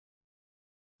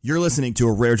You're listening to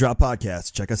a Rare Drop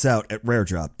podcast. Check us out at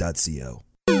raredrop.co.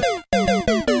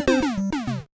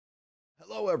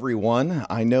 Hello, everyone.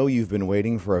 I know you've been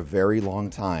waiting for a very long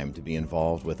time to be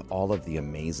involved with all of the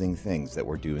amazing things that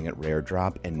we're doing at Rare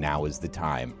Drop, and now is the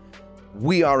time.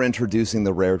 We are introducing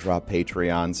the Rare Drop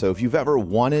Patreon, so if you've ever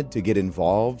wanted to get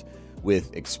involved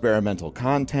with experimental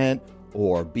content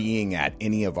or being at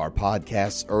any of our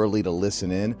podcasts early to listen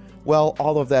in, well,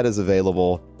 all of that is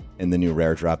available in the new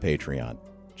Rare Drop Patreon.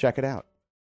 Check it out.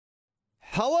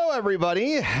 Hello,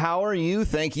 everybody. How are you?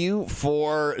 Thank you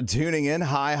for tuning in.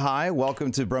 Hi.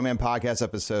 Welcome to Broman Podcast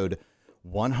episode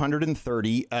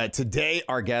 130. Today,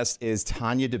 our guest is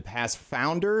Tanya DePass,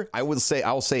 founder,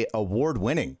 I'll say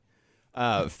award-winning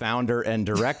founder and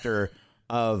director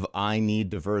of I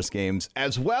Need Diverse Games,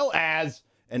 as well as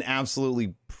an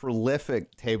absolutely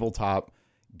prolific tabletop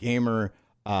gamer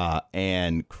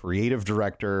and creative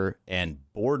director and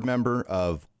board member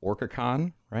of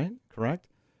OrcaCon, right? Correct?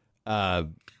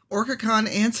 OrcaCon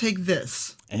and Take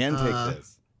This.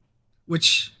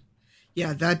 Which,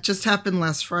 yeah, that just happened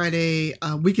last Friday.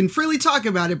 We can freely talk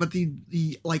about it, but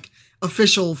the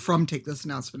official from Take This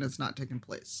announcement has not taken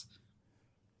place.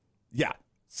 Yeah.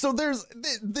 So there's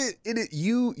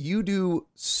you do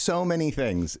so many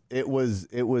things. It was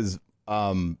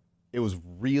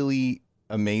really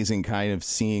amazing kind of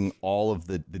seeing all of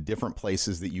the different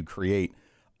places that you create.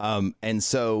 And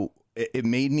so it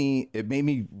made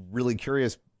me really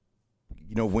curious,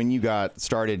 you know, when you got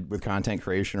started with content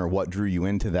creation or what drew you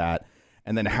into that,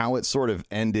 and then how it sort of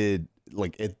ended,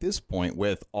 like at this point,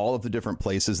 with all of the different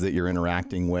places that you're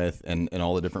interacting with and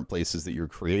all the different places that you're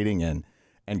creating in,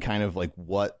 and kind of like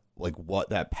what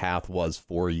that path was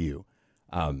for you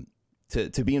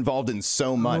to be involved in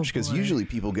so much, because usually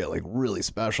people get like really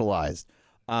specialized.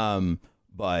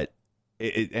 But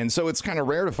and so it's kind of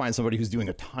rare to find somebody who's doing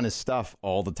a ton of stuff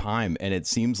all the time. And it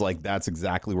seems like that's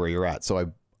exactly where you're at.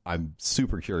 So I'm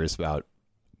super curious about,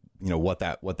 you know, what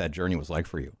that journey was like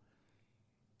for you.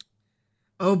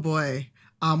 Oh boy.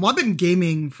 Well, I've been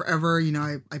gaming forever. You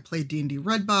know, I played D&D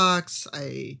Redbox.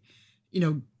 I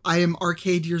am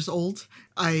arcade years old.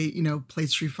 I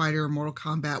played Street Fighter and Mortal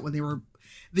Kombat when they were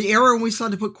the era when we still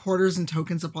had to put quarters and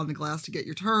tokens up on the glass to get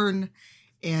your turn.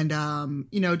 And,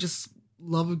 just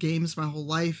love of games my whole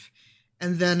life.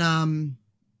 And then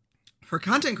for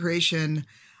content creation,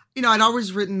 I'd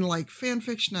always written like fan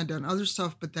fiction. I'd done other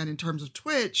stuff. But then in terms of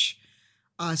Twitch,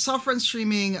 I saw friends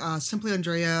streaming, Simply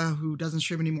Andrea, who doesn't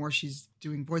stream anymore. She's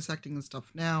doing voice acting and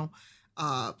stuff now.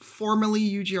 Formerly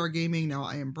UGR Gaming, now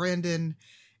I am Brandon.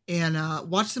 And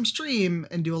watched them stream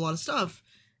and do a lot of stuff.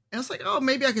 And I was like, oh,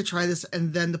 maybe I could try this.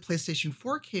 And then the PlayStation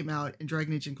 4 came out and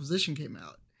Dragon Age Inquisition came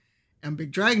out. I'm a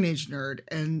big Dragon Age nerd,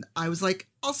 and I was like,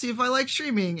 I'll see if I like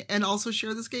streaming and also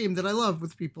share this game that I love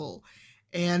with people.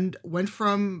 And went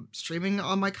from streaming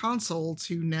on my console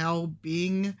to now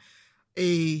being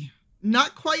a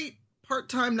not quite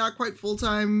part-time, not quite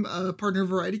full-time partner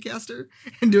variety caster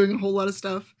and doing a whole lot of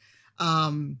stuff.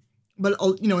 But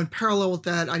in parallel with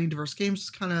that, I Need Diverse Games is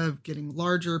kind of getting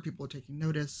larger. People are taking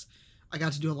notice. I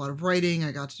got to do a lot of writing.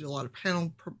 I got to do a lot of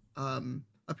panel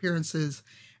appearances.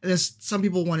 And as some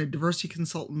people wanted diversity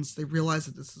consultants, they realized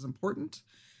that this is important.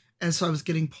 And so I was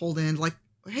getting pulled in like,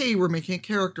 hey, we're making a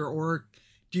character, or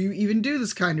do you even do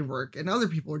this kind of work? And other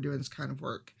people are doing this kind of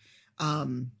work.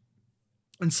 And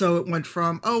so it went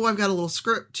from, oh, I've got a little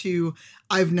script to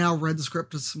I've now read the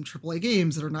script of some AAA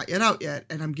games that are not yet out yet.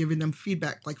 And I'm giving them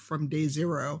feedback like from day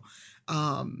zero.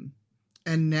 And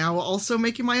now also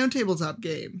making my own tabletop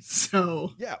game.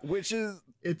 So yeah, which is,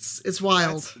 it's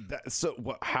wild. So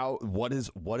what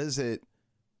is it?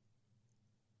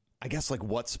 I guess like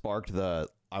what sparked the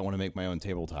I want to make my own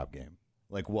tabletop game?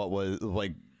 Like what was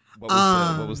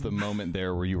the moment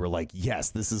there where you were like, yes,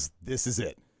 this is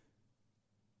it?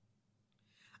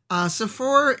 So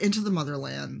for Into the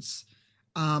Motherlands,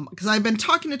 because I've been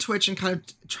talking to Twitch and kind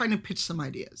of trying to pitch some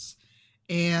ideas,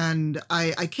 and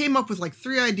I came up with like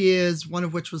 3 ideas. One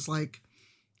of which was like,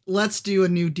 let's do a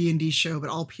new D&D show, but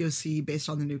all POC based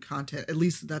on the new content. At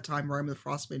least at that time, Rime of the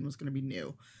Frostmaiden was going to be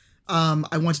new.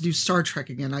 I want to do Star Trek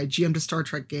again. I GM'd a Star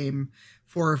Trek game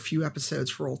for a few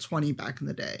episodes for Roll20 back in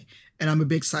the day. And I'm a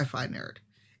big sci-fi nerd.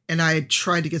 And I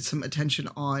tried to get some attention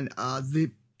on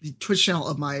the Twitch channel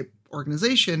of my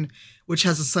organization, which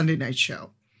has a Sunday night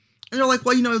show. And they're like,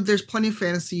 well, there's plenty of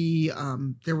fantasy.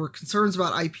 There were concerns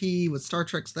about IP with Star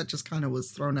Trek, so that just kind of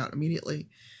was thrown out immediately.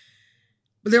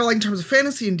 But they're like, in terms of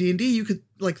fantasy and D&D, you could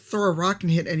like throw a rock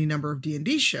and hit any number of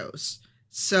D&D shows.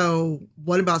 So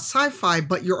what about sci-fi,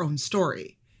 but your own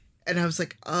story? And I was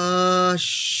like,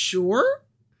 sure.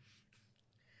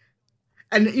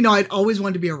 And, you know, I'd always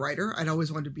wanted to be a writer. I'd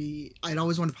always wanted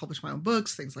to publish my own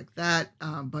books, things like that.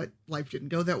 But life didn't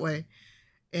go that way.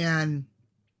 And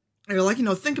they're like, you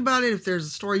know, think about it. If there's a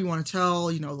story you want to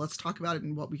tell, you know, let's talk about it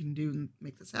and what we can do and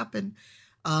make this happen.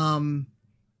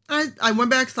 I went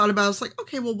back, thought about it. I was like,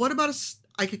 okay, well, what about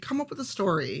I could come up with a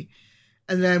story.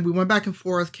 And then we went back and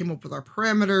forth, came up with our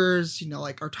parameters, you know,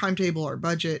 like our timetable, our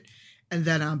budget. And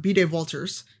then B. Dave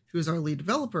Walters, who is our lead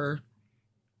developer,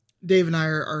 Dave and I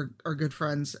are good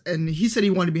friends. And he said he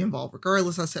wanted to be involved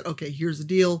regardless. I said, okay, here's the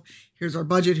deal. Here's our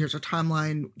budget. Here's our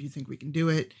timeline. Do you think we can do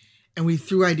it? And we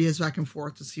threw ideas back and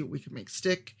forth to see what we could make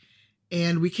stick.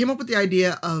 And we came up with the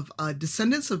idea of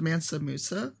descendants of Mansa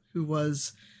Musa, who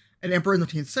was an emperor in the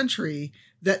 13th century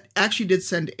that actually did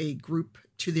send a group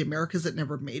to the Americas that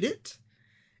never made it.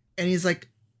 And he's like,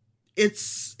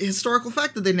 it's a historical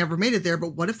fact that they never made it there,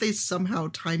 but what if they somehow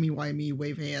timey-wimey,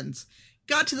 wave hands,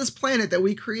 got to this planet that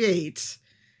we create,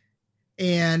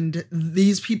 and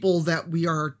these people that we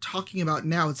are talking about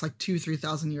now, it's like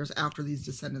 2,000-3,000 years after these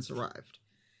descendants arrived.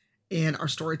 And our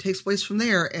story takes place from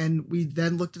there. And we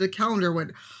then looked at a calendar and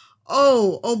went,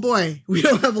 oh boy, we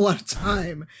don't have a lot of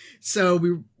time.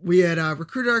 So we had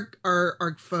recruited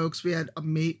our folks. We have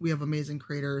amazing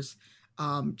creators.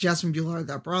 Jasmine Bullard,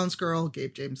 that bronze girl,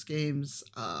 Gabe James Games.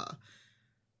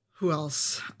 Who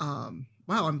else?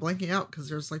 Wow, I'm blanking out because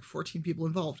there's like 14 people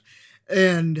involved.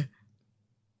 And,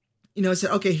 you know, I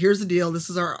said, okay, here's the deal.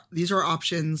 These are our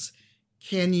options.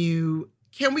 Can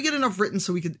we get enough written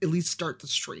so we could at least start the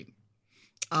stream?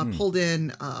 Pulled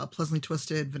in Pleasantly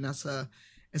Twisted, Vanessa,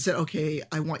 and said, okay,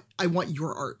 I want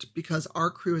your art because our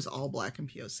crew is all Black and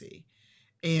POC.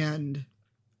 And,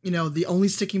 you know, the only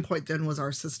sticking point then was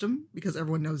our system because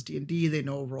everyone knows D&D. They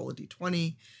know roll a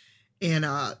D20. And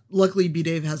luckily, B.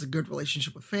 Dave has a good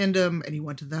relationship with fandom, and he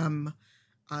went to them,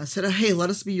 said, hey, let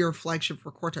us be your flagship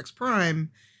for Cortex Prime,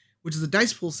 which is a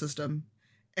dice pool system,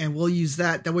 and we'll use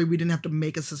that. That way we didn't have to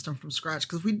make a system from scratch,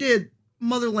 because if we did,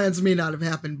 Motherlands may not have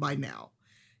happened by now,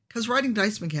 because writing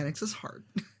dice mechanics is hard.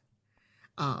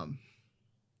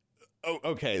 Oh,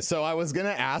 okay. So I was gonna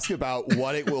ask about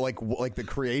what it will like the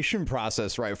creation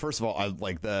process, right? First of all, I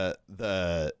like the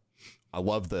I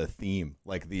love the theme,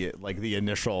 like the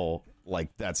initial,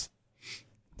 like that's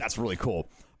really cool.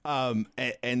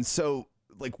 And so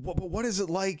like what is it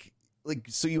like? Like,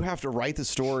 so you have to write the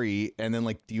story, and then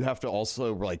like, do you have to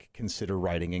also like consider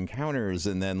writing encounters,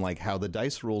 and then like how the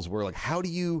dice rules were? Like, how do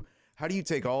you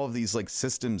take all of these like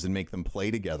systems and make them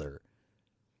play together?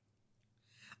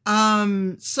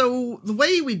 So the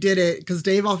way we did it, because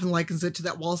Dave often likens it to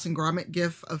that Wallace and Gromit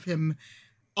gif of him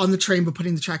on the train but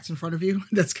putting the tracks in front of you.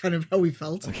 That's kind of how we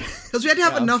felt. Because we had to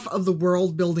have enough of the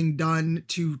world building done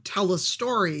to tell a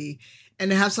story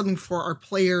and to have something for our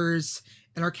players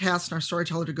and our cast and our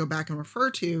storyteller to go back and refer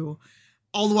to,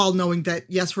 all the while knowing that,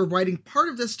 yes, we're writing part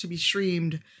of this to be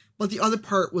streamed, but the other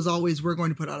part was always we're going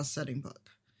to put out a setting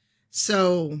book.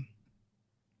 So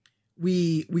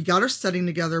we got our setting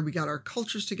together, we got our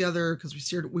cultures together, because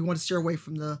we want to steer away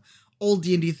from the old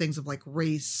D&D things of like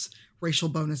racial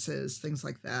bonuses, things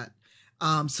like that.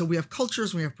 So we have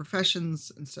cultures, we have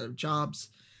professions instead of jobs.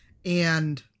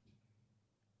 And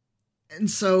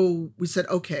so we said,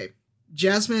 okay,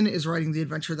 Jasmine is writing the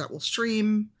adventure that will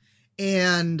stream,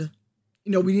 and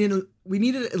you know, we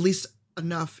needed at least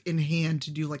enough in hand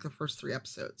to do like the first 3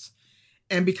 episodes.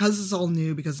 And because it's all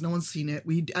new, because no one's seen it,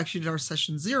 we actually did our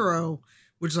session 0,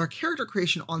 which is our character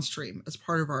creation on stream as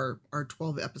part of our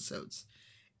 12 episodes.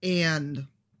 And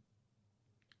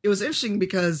it was interesting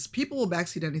because people will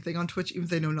backseat anything on Twitch, even if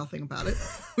they know nothing about it,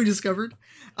 we discovered.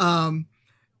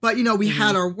 But, you know, we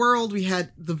had our world, we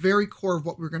had the very core of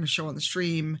what we were going to show on the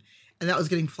stream, and that was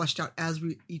getting fleshed out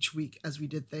each week as we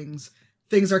did things.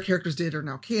 Things our characters did are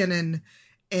now canon.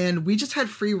 And we just had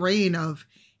free reign of,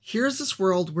 here's this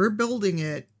world, we're building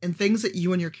it, and things that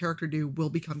you and your character do will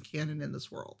become canon in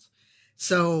this world.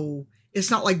 So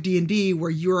it's not like D&D where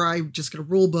you or I just get a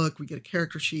rule book, we get a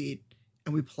character sheet,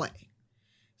 and we play.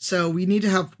 So we need to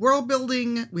have world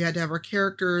building, we had to have our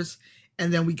characters,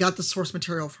 and then we got the source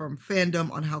material from fandom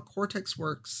on how Cortex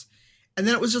works. And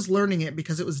then it was just learning it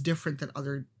because it was different than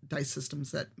other dice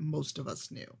systems that most of us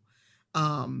knew.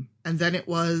 And then it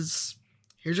was,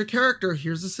 here's your character,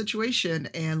 here's the situation,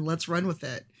 and let's run with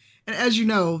it. And as you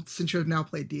know, since you have now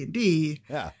played D&D,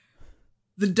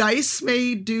 the dice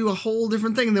may do a whole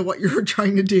different thing than what you're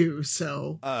trying to do.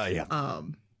 So, I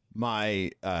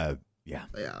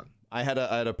had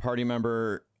a party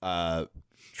member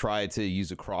try to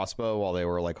use a crossbow while they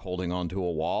were like holding onto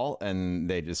a wall, and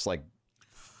they just like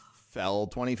fell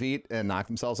 20 feet and knocked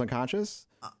themselves unconscious.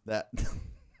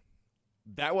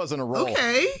 That wasn't a roll.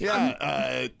 Okay.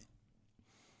 Yeah.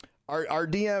 Our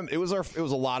DM, it was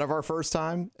a lot of our first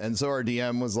time, and so our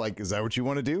DM was like, "Is that what you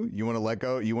want to do? You want to let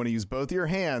go? You want to use both of your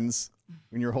hands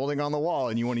when you're holding on the wall,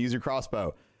 and you want to use your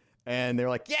crossbow?" And they're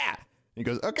like, "Yeah." And he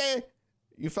goes, "Okay."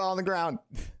 You fell on the ground,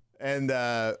 and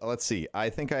let's see. I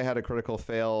think I had a critical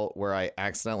fail where I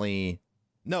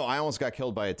almost got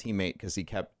killed by a teammate because he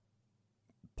kept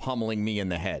pummeling me in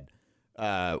the head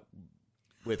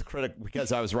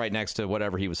because I was right next to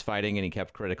whatever he was fighting, and he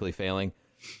kept critically failing.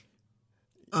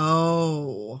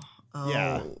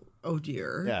 Yeah. Oh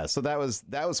dear. Yeah. So that was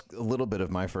a little bit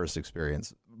of my first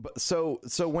experience. But so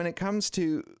when it comes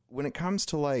to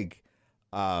like,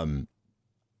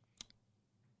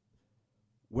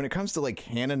 when it comes to like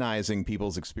canonizing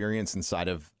people's experience inside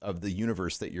of the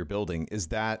universe that you're building, is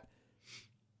that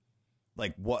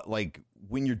like what, like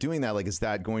when you're doing that, like, is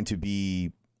that going to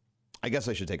be, I guess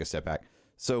I should take a step back.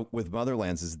 So with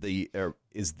Motherlands,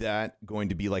 is that going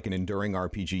to be like an enduring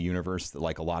RPG universe that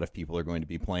like a lot of people are going to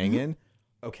be playing in?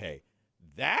 Okay,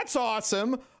 that's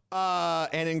awesome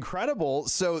and incredible.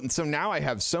 So now I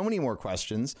have so many more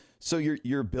questions. So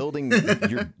you're building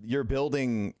you're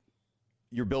building,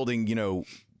 you know,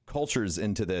 cultures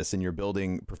into this, and you're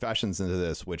building professions into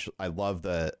this, which I love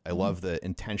the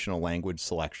intentional language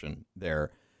selection there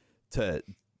to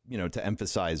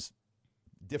emphasize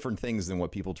different things than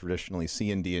what people traditionally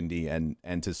see in D&D,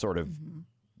 and to sort of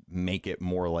make it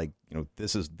more like, you know,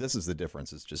 this is the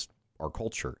difference. It's just our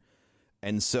culture.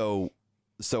 And so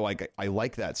I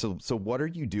like that. So what are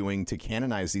you doing to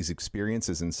canonize these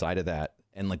experiences inside of that?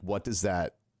 And like, what does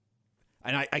that,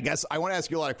 and I guess I want to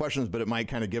ask you a lot of questions, but it might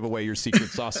kind of give away your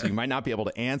secret sauce. So you might not be able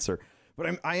to answer,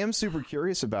 but I am super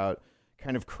curious about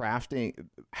kind of crafting.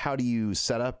 How do you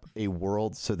set up a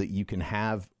world so that you can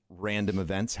have random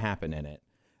events happen in it,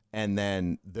 and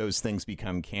then those things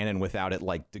become canon without it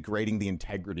like degrading the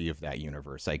integrity of that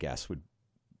universe, I guess.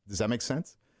 Does that make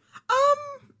sense?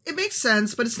 It makes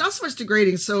sense, but it's not so much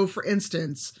degrading. So for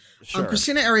instance, Sure.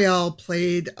 Christina Ariel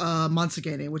played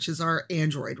Monsagene, which is our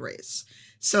android race.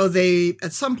 So they,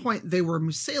 at some point, they were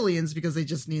Musalians because they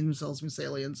just named themselves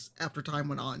Musalians after time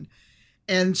went on.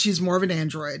 And she's more of an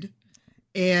android.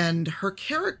 And her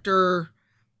character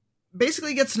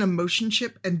basically gets an emotion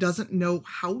chip and doesn't know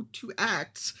how to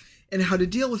act and how to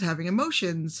deal with having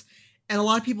emotions. And a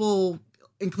lot of people,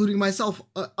 including myself,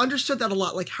 understood that a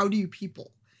lot. Like, how do you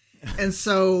people? And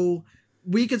so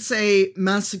we could say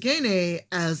Monsagene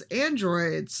as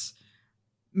androids,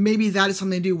 maybe that is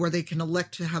something to do where they can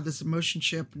elect to have this emotion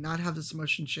chip, not have this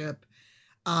emotion chip.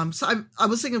 So I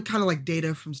was thinking of kind of like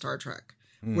Data from Star Trek,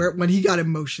 where when he got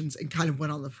emotions and kind of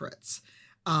went on the fritz.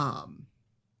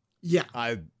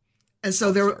 Yeah. And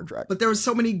so there were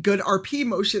so many good RP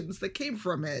emotions that came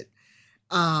from it.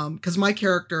 Because my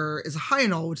character is a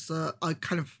Hyena, which is a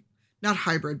kind of, not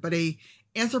hybrid, but a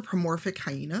anthropomorphic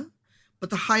hyena. But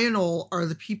the Hyena are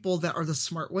the people that are the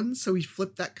smart ones. So we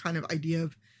flip that kind of idea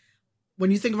of,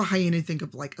 when you think of a hyena, you think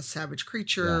of like a savage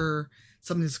creature,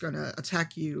 something that's going to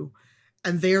attack you.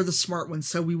 And they are the smart ones.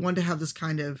 So we want to have this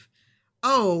kind of,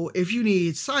 oh, if you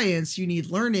need science, you need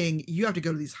learning, you have to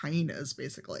go to these hyenas,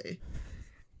 basically.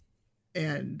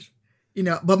 And, you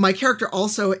know, but my character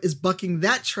also is bucking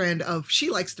that trend of, she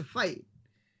likes to fight.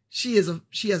 She has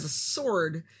a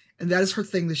sword, and that is her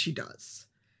thing that she does.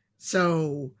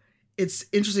 So it's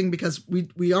interesting because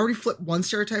we already flipped one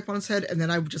stereotype on its head, and then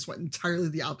I just went entirely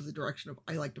the opposite direction of,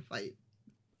 I like to fight.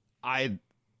 I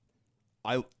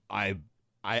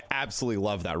absolutely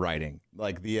love that writing.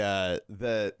 Like it's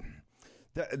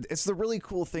the really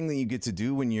cool thing that you get to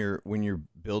do when you're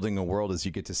building a world, is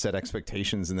you get to set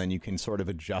expectations, and then you can sort of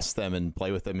adjust them and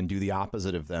play with them and do the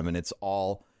opposite of them. And it's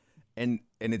all, and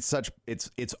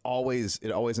it always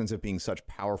ends up being such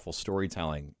powerful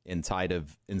storytelling inside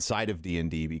of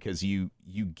D&D, because you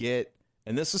get,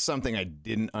 and this is something I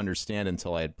didn't understand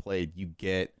until I had played, you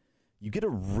get a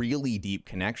really deep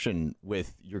connection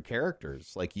with your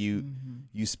characters. Like you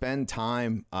spend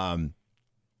time, and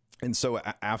so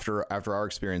after our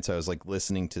experience, I was like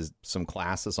listening to some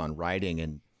classes on writing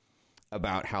and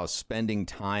about how spending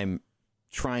time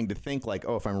trying to think like,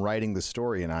 oh, if I'm writing the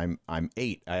story and I'm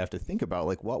 8, I have to think about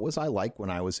like, what was I like when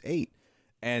I was 8?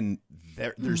 And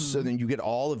there's so then you get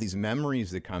all of these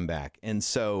memories that come back. And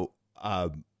so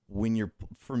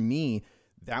for me,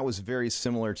 that was very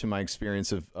similar to my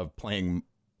experience of playing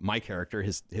my character.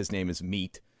 His name is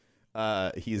Meat.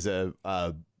 He's a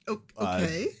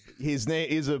okay. His name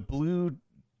is a blue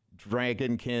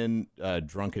dragonkin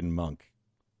drunken monk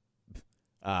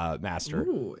master.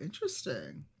 Ooh,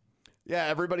 interesting. Yeah,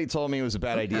 everybody told me it was a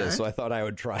bad idea, so I thought I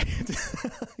would try it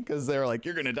because they were like,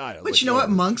 "You're gonna die." But you know what?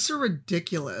 Monks are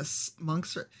ridiculous.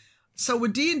 So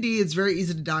with D&D, it's very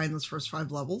easy to die in those first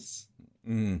 5 levels.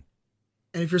 Mm.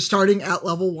 And if you're starting at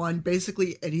level 1,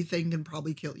 basically anything can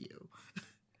probably kill you.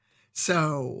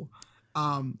 So,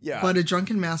 but a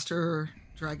Drunken Master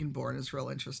Dragonborn is real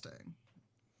interesting.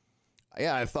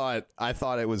 Yeah, I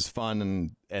thought it was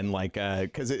fun and like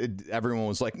because everyone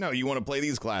was like, no, you want to play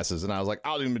these classes, and I was like,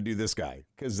 I'll even do this guy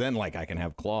because then like I can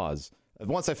have claws.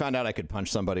 Once I found out I could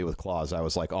punch somebody with claws, I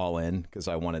was like all in because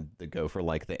I wanted to go for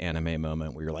like the anime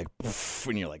moment where you're like poof,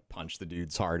 when you like punch the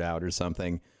dude's heart out or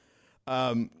something.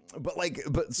 But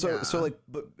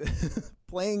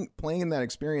playing in that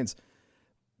experience,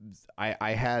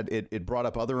 I had it brought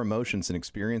up other emotions and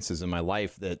experiences in my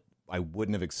life that I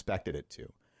wouldn't have expected it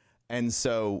to. And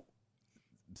so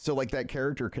like that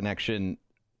character connection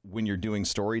when you're doing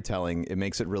storytelling, it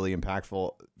makes it really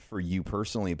impactful for you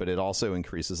personally, but it also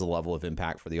increases the level of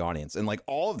impact for the audience. And like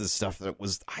all of this stuff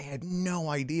I had no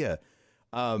idea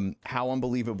how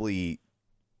unbelievably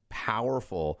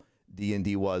powerful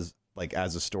D&D was like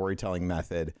as a storytelling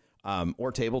method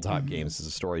or tabletop games as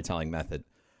a storytelling method.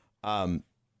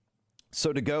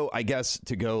 So to go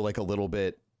like a little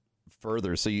bit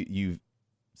further, so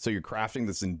you're crafting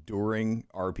this enduring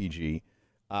RPG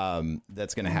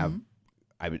that's going to have.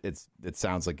 It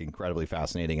sounds like incredibly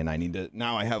fascinating, and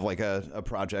I have like a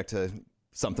project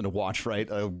something to watch. Right,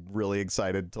 I'm really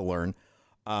excited to learn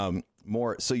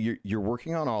more. So you're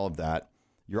working on all of that.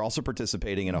 You're also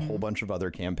participating in a whole bunch of other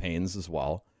campaigns as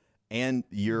well, and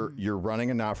you're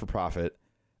running a not-for-profit.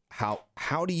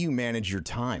 How do you manage your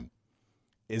time?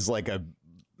 Is like a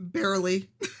barely.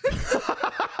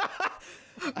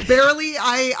 Barely.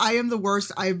 I am the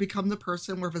worst. I've become the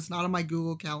person where if it's not on my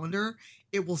Google Calendar,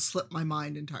 it will slip my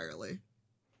mind entirely.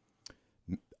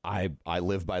 I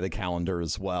live by the calendar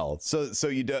as well. So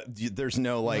there's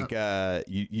no like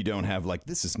you don't have like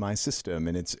this is my system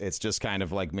and it's just kind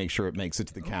of like make sure it makes it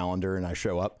to the calendar and I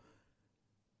show up.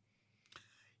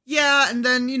 Yeah, and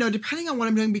then depending on what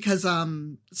I'm doing, because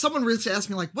someone recently asked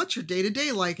me like, "What's your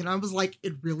day-to-day like?" And I was like,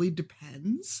 "It really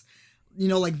depends."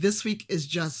 Like this week is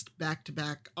just back to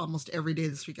back. Almost every day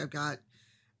this week I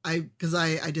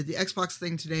did the Xbox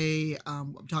thing today.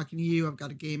 I'm talking to you. I've got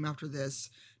a game after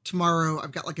this. Tomorrow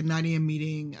I've got like a 9 a.m.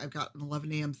 meeting. I've got an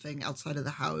 11 a.m. thing outside of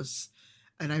the house.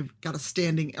 And I've got a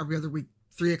standing every other week,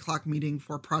 3 o'clock meeting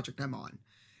for a project I'm on.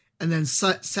 And then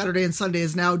Saturday and Sunday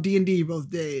is now D&D both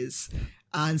days.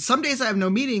 And some days I have no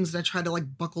meetings and I try to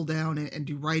like buckle down and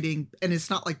do writing. And it's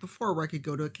not like before where I could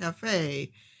go to a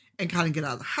cafe and kind of get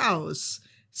out of the house.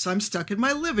 So I'm stuck in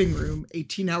my living room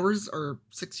 18 hours or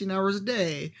 16 hours a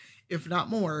day, if not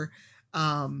more.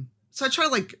 So I try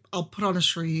I'll put on a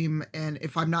stream, and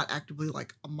if I'm not actively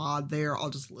like a mod there, I'll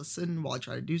just listen while I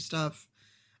try to do stuff.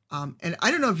 And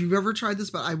I don't know if you've ever tried this,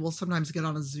 but I will sometimes get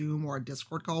on a Zoom or a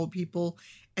Discord call with people,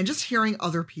 and just hearing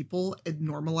other people, it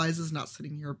normalizes not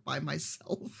sitting here by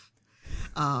myself.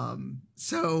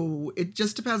 So it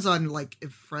just depends on like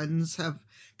if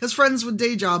because friends with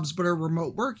day jobs but are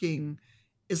remote working,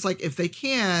 it's like if they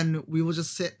can, we will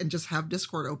just sit and just have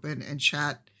Discord open and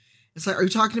chat. It's like, are you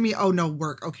talking to me? Oh no,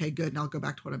 work. Okay, good. And I'll go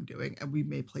back to what I'm doing, and we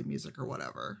may play music or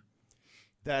whatever.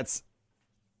 That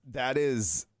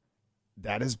has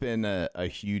been a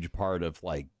huge part of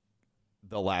like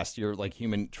the last year, like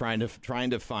trying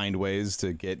to find ways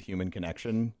to get human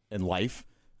connection in life,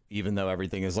 even though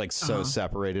everything is like so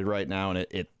separated right now. And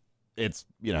it's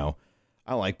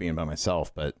I like being by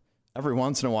myself, but every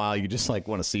once in a while you just like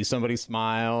want to see somebody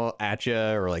smile at you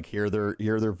or like hear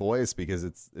their voice, because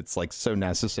it's like so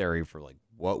necessary for like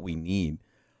what we need.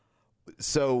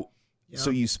 So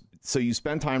you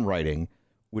spend time writing,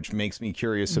 which makes me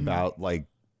curious about like,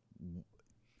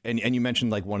 and you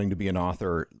mentioned like wanting to be an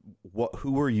author.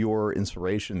 Who were your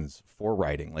inspirations for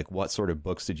writing? Like what sort of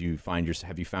books have you found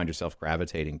yourself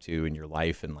gravitating to in your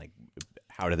life, and like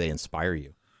how do they inspire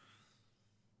you?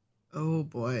 Oh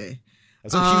boy.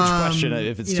 That's a huge question.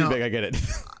 If it's too big, I get it.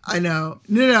 I know.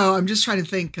 No. I'm just trying to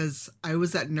think, because I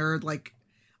was that nerd. Like,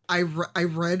 I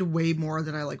read way more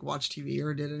than I like watched TV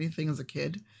or did anything as a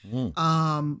kid.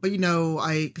 But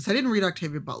because I didn't read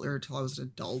Octavia Butler until I was an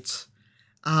adult.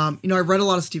 I read a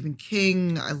lot of Stephen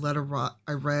King. I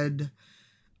read.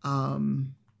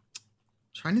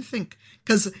 Trying to think,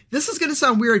 because this is going to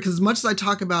sound weird, because as much as I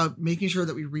talk about making sure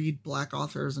that we read Black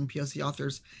authors and POC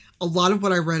authors, a lot of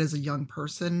what I read as a young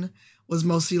person was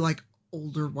mostly like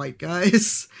older white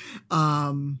guys,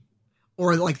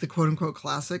 or like the quote unquote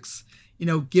classics.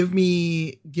 Give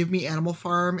me Animal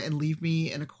Farm and leave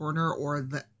me in a corner, or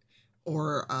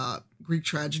Greek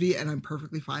Tragedy, and I'm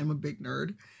perfectly fine. I'm a big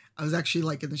nerd. I was actually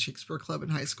like in the Shakespeare Club in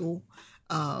high school.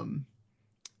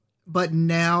 But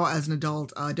now, as an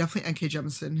adult, definitely N.K.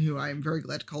 Jemisin, who I am very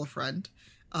glad to call a friend.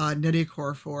 Nydia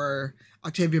Okorafor,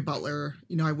 Octavia Butler.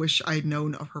 I wish I had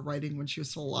known of her writing when she was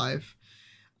still alive.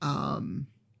 A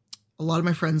lot of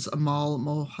my friends, Amal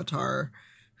Mohatar,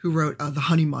 who wrote The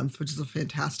Honey Month, which is a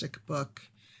fantastic book.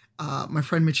 My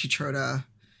friend Michi Trota,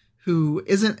 who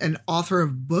isn't an author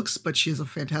of books, but she is a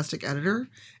fantastic editor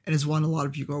and has won a lot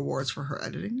of Hugo Awards for her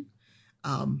editing.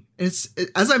 As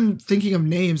I'm thinking of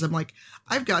names, I'm like,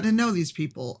 I've gotten to know these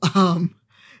people.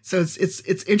 So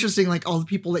it's interesting, like all the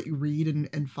people that you read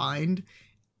and find.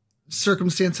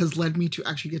 Circumstance has led me to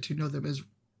actually get to know them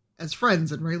as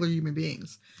friends and regular human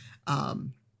beings.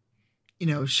 Shauna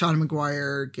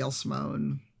McGuire, Gail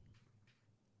Simone.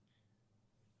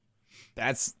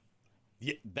 That's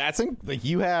like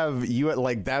you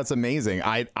that's amazing.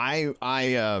 I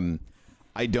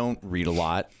don't read a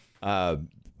lot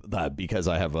because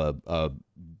I have a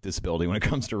disability when it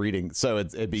comes to reading, so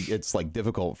it's like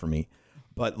difficult for me.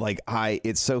 But like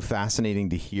it's so fascinating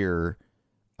to hear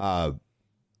like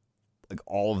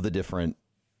all of the different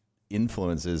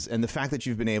influences and the fact that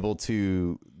you've been able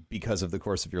to, because of the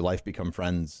course of your life, become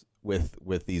friends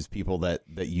with these people that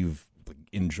you've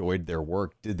enjoyed their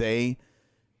work.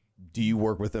 Do you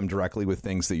work with them directly with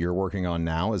things that you're working on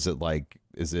now? Is it like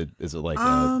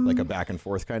a back and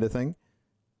forth kind of thing?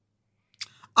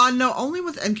 No, only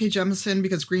with N.K. Jemisin,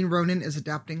 because Green Ronin is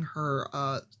adapting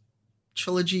her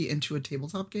trilogy into a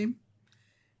tabletop game.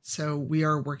 So we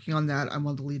are working on that. I'm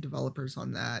one of the lead developers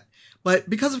on that. But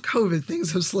because of COVID,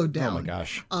 things have slowed down. Oh my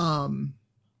gosh.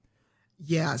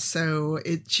 Yeah, so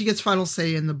she gets final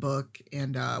say in the book,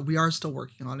 and we are still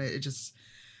working on it. It just,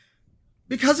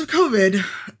 because of COVID,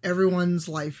 everyone's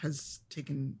life has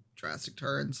taken drastic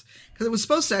turns. Because it was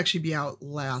supposed to actually be out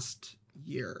last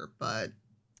year, but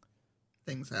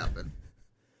things happen.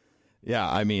 Yeah,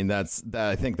 I mean I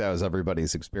think that was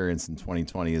everybody's experience in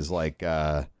 2020. Is like,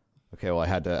 okay, well, I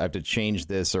have to change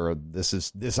this, or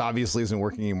this obviously isn't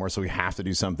working anymore, so we have to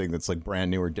do something that's like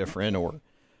brand new or different, or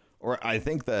I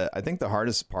think the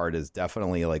hardest part is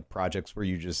definitely like projects where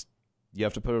you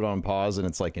have to put it on pause and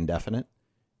it's like indefinite.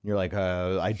 You're like,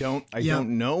 I don't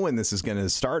know when this is going to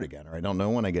start again, or I don't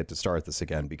know when I get to start this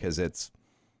again, because it's,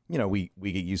 we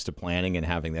get used to planning and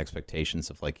having the expectations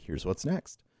of like, here's what's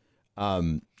next.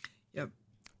 Yep.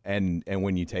 And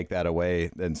when you take that away,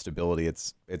 then stability,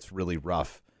 it's really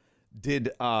rough.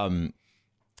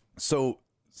 So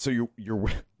you're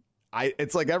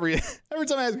it's like every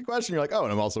time I ask a question, you're like, oh,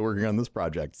 and I'm also working on this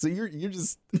project. So you're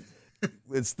just,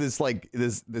 it's this like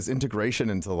this integration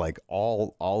into like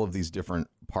all of these different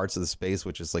parts of the space,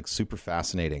 which is like super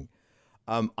fascinating.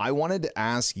 I wanted to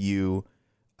ask you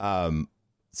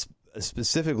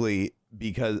specifically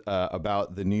because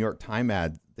about the New York Times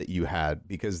ad that you had,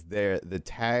 because the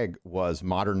tag was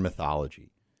modern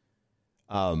mythology.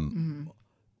 I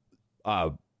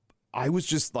was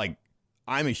just like,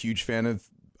 I'm a huge fan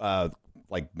of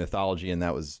like mythology, and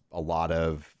that was a lot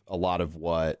of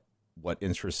what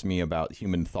interests me about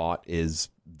human thought is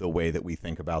the way that we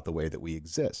think about the way that we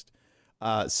exist.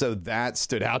 So that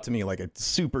stood out to me like a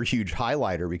super huge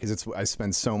highlighter, because I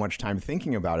spend so much time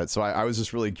thinking about it. So I was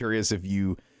just really curious if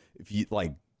you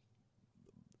like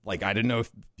I didn't know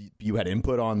if you had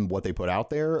input on what they put out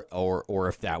there, or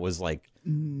if that was like.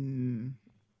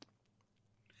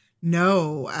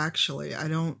 No, actually, I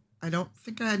don't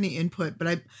think I had any input,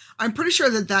 but I'm pretty sure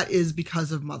that is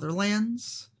because of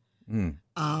Motherlands.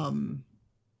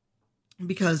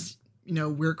 Because,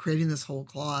 we're creating this whole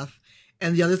cloth.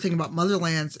 And the other thing about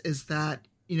Motherlands is that,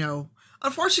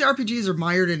 unfortunately, RPGs are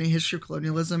mired in a history of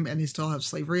colonialism, and they still have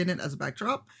slavery in it as a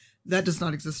backdrop. That does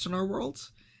not exist in our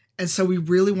world. And so we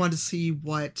really want to see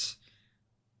what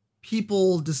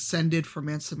people descended from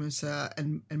Mansa Musa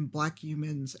and Black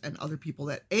humans and other people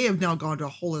that have now gone to a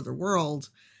whole other world,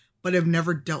 but have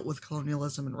never dealt with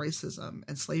colonialism and racism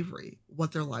and slavery,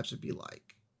 what their lives would be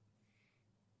like.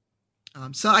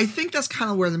 So I think that's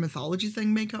kind of where the mythology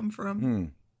thing may come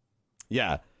from.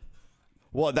 Yeah.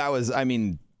 Well, that was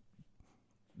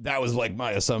like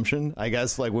my assumption, I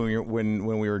guess, like when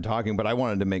we were talking, but I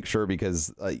wanted to make sure,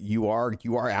 because you are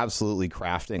absolutely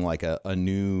crafting like a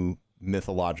new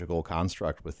mythological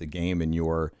construct with the game, and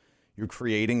you're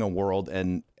creating a world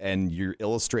and you're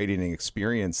illustrating an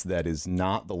experience that is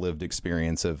not the lived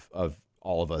experience of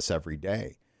all of us every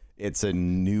day. It's a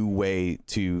new way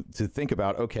to think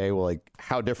about, okay, well, like,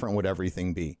 how different would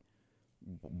everything be?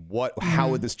 How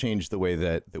would this change the way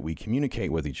that we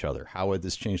communicate with each other? How would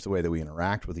this change the way that we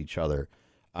interact with each other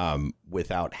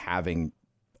without having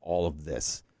all of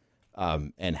this?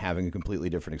 and having a completely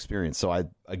different experience. So I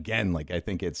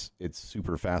think it's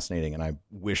super fascinating, and I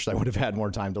wish I would have had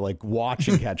more time to like watch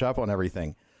and catch up on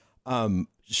everything.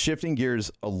 Shifting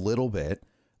gears a little bit,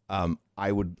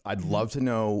 I'd love to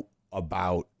know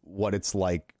about what it's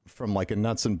like from like a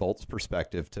nuts and bolts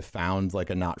perspective to found like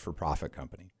a not-for-profit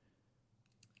company.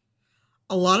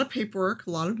 A lot of paperwork, a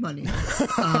lot of money.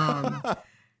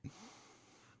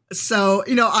 So,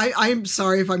 I'm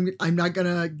sorry if I'm not going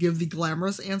to give the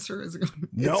glamorous answer.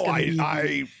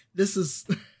 This is...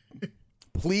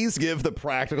 Please give the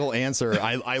practical answer.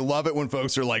 I love it when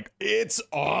folks are like, it's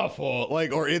awful,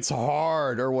 like, or it's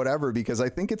hard or whatever, because I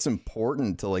think it's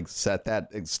important to like set that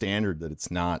standard that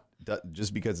it's not,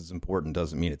 just because it's important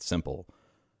doesn't mean it's simple.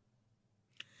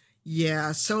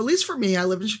 Yeah. So at least for me, I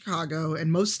live in Chicago,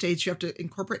 and most states you have to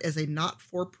incorporate as a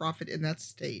not-for-profit in that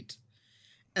state.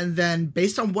 And then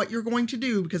based on what you're going to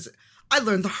do, because I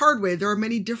learned the hard way, there are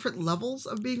many different levels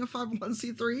of being a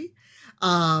 501c3.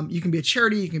 You can be a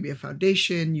charity, you can be a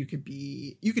foundation, you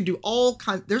can do all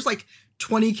kinds. There's like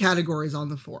 20 categories on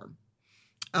the form.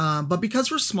 But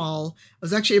because we're small, I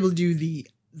was actually able to do the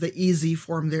easy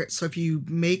form there. So if you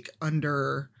make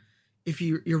your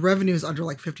revenue is under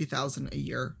like 50,000 a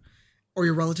year, or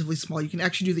you're relatively small, you can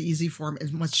actually do the easy form.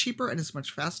 It's much cheaper and it's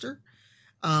much faster.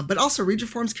 But also read your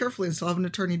forms carefully and still have an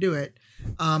attorney do it.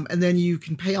 And then you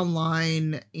can pay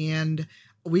online, and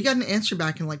we got an answer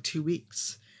back in like 2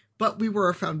 weeks. But we were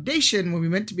a foundation when we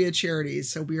meant to be a charity.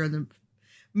 So we are in the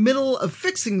middle of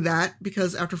fixing that,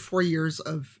 because after 4 years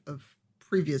of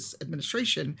previous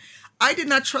administration, I did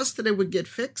not trust that it would get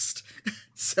fixed.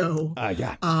 So,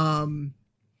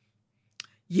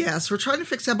 yes, we're trying to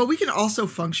fix that, but we can also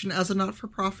function as a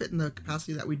not-for-profit in the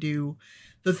capacity that we do.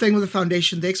 The thing with the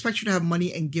foundation, they expect you to have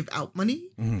money and give out money.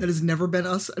 Mm-hmm. That has never been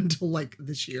us until like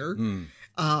this year.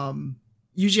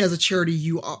 Usually as a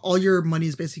charity, all your money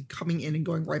is basically coming in and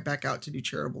going right back out to do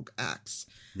charitable acts.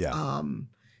 Yeah.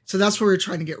 So that's where we're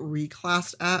trying to get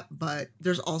reclassed at. But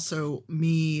there's also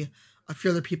me, a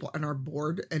few other people on our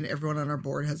board, and everyone on our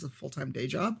board has a full-time day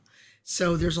job.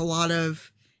 So there's a lot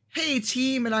of, hey,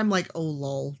 team. And I'm like, oh,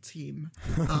 lol, team.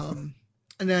 And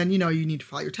then, you need to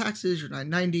file your taxes, your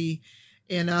 990.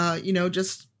 And,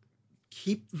 just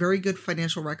keep very good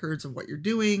financial records of what you're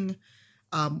doing.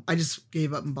 I just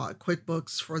gave up and bought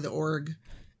QuickBooks for the org,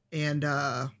 and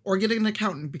or getting an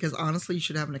accountant, because honestly, you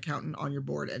should have an accountant on your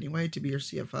board anyway to be your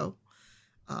CFO.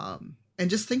 And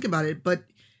just think about it. But,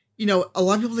 a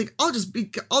lot of people think,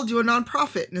 I'll do a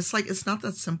nonprofit. And it's like, it's not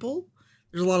that simple.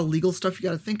 There's a lot of legal stuff you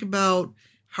got to think about.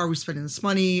 How are we spending this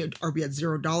money? Are we at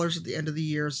 $0 at the end of the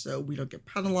year so we don't get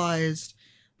penalized?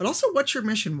 But also, what's your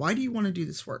mission? Why do you want to do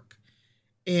this work?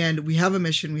 And we have a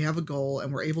mission, we have a goal,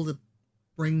 and we're able to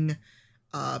bring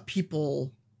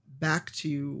people back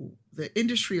to the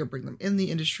industry or bring them in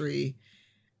the industry.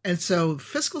 And so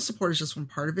fiscal support is just one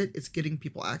part of it. It's getting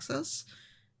people access,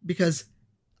 because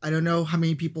I don't know how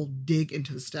many people dig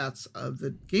into the stats of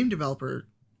the Game Developer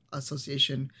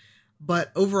Association,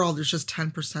 but overall, there's just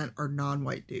 10% are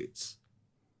non-white dudes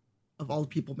of all the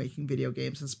people making video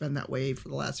games, and it's been that way for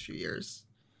the last few years.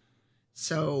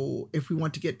 So if we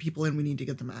want to get people in, we need to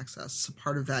get them access. So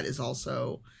part of that is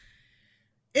also,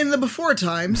 in the before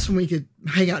times when we could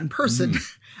hang out in person,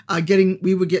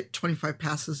 we would get 25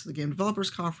 passes to the Game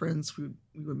Developers Conference. We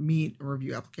would meet and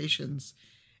review applications.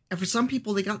 And for some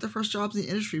people, they got their first jobs in the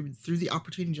industry through the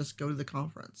opportunity to just go to the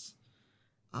conference.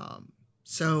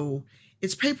 So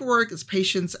it's paperwork, it's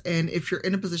patience. And if you're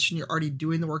in a position, you're already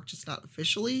doing the work, just not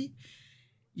officially,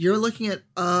 you're looking at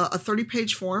a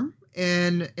 30-page form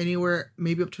and anywhere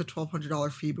maybe up to a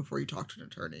 $1,200 fee before you talk to an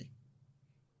attorney,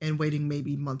 and waiting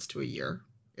maybe months to a year,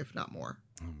 if not more.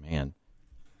 Oh, man.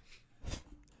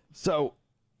 So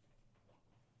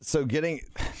getting,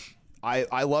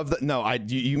 I love that. No,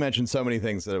 you mentioned so many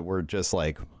things that were just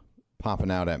like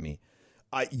popping out at me.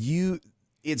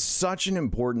 It's such an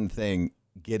important thing,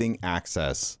 getting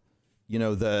access. And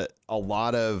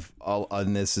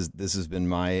this has been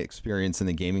my experience in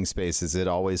the gaming space, is it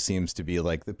always seems to be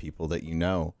like the people that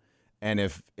and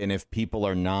if people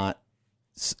are not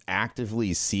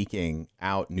actively seeking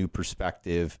out new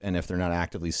perspective, and if they're not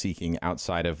actively seeking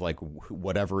outside of like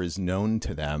whatever is known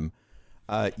to them,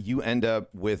 you end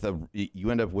up with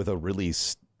a really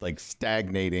like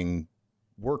stagnating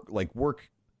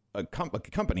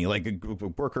company, like a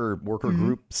worker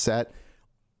group set.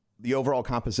 The overall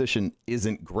composition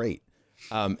isn't great.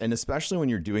 And especially when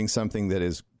you're doing something that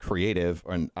is creative,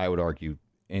 and I would argue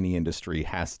any industry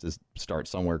has to start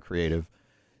somewhere creative,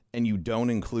 and you don't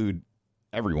include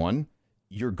everyone,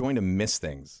 you're going to miss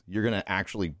things. You're going to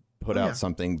actually put out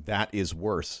something that is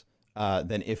worse.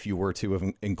 than if you were to have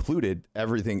included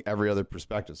every other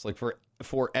perspective. Like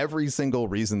for every single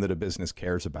reason that a business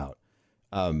cares about,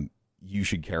 you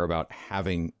should care about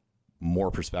having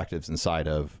more perspectives inside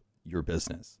of your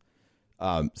business.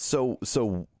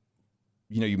 So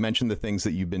you mentioned the things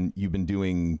that you've been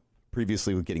doing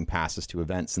previously with getting passes to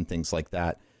events and things like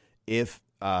that. If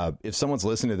someone's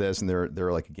listening to this and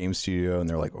they're like a game studio and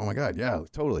they're like, oh my God, yeah,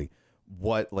 totally.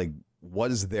 What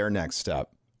is their next step?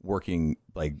 Working,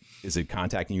 like, is it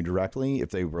contacting you directly?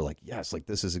 If they were like, yes, like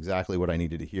this is exactly what I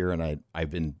needed to hear, and I've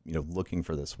been looking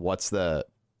for this. What's the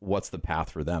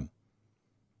path for them?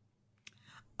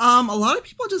 A lot of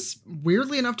people just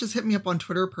weirdly enough just hit me up on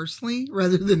Twitter personally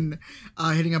rather than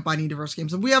hitting up I Need Diverse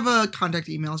Games. And we have a contact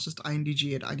email. It's just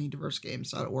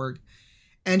indg@ineeddiversegames.org.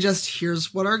 And just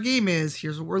here's what our game is.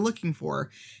 Here's what we're looking for.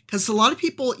 Because a lot of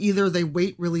people, either they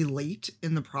wait really late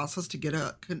in the process to get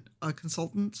a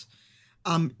consultant.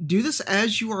 Do this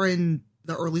as you are in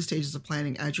the early stages of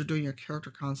planning, as you're doing your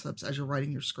character concepts, as you're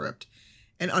writing your script.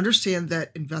 And understand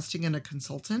that investing in a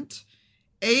consultant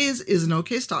is an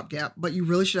okay stopgap, but you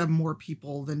really should have more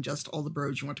people than just all the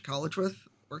bros you went to college with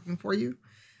working for you.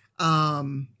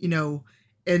 And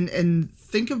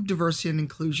think of diversity and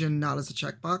inclusion not as a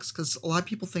checkbox, because a lot of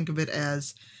people think of it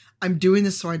as, I'm doing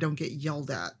this so I don't get yelled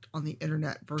at on the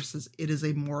internet, versus it is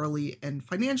a morally and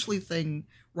financially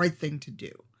right thing to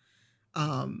do.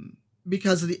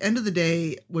 Because at the end of the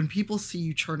day, when people see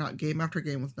you churn out game after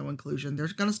game with no inclusion, they're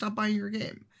going to stop buying your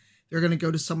game. They're going to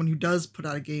go to someone who does put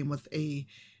out a game with a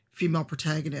female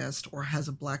protagonist or has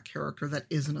a black character that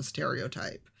isn't a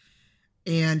stereotype.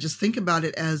 And just think about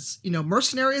it as,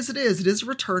 mercenary as it is a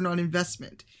return on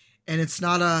investment. And it's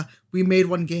not we made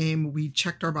one game, we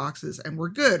checked our boxes and we're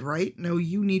good, right? No,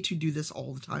 you need to do this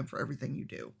all the time for everything you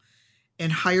do.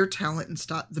 And hire talent and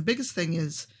stop. The biggest thing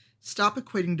is stop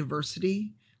equating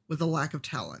diversity with a lack of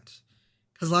talent.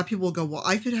 Because a lot of people will go, well,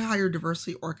 I could hire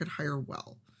diversity or I could hire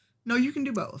well. No, you can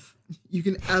do both. You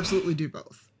can absolutely do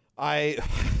both. I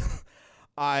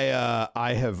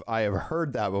have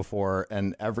heard that before,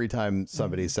 and every time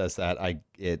somebody says that,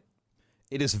 it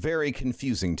is very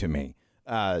confusing to me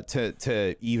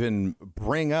to even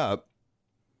bring up,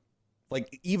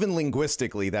 like, even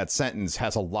linguistically, that sentence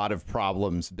has a lot of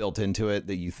problems built into it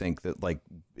that you think that, like,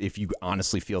 if you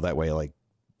honestly feel that way, like,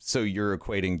 so you're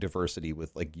equating diversity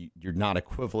with, like, you're not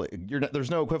equivalent. There's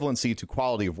no equivalency to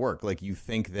quality of work. Like, you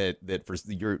think that for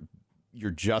you're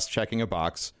just checking a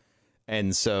box.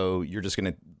 And so you're just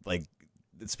going to, like,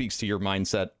 it speaks to your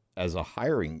mindset as a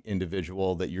hiring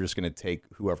individual that you're just going to take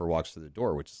whoever walks through the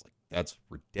door, which is like, that's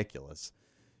ridiculous.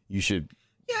 You should.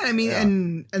 Yeah. I mean, yeah.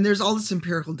 And there's all this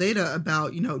empirical data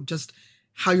about, just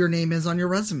how your name is on your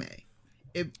resume.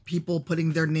 People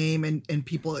putting their name and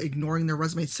people ignoring their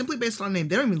resume simply based on name.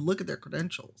 They don't even look at their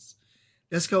credentials.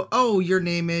 They just go, oh, your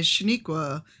name is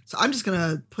Shaniqua, so I'm just going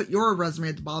to put your resume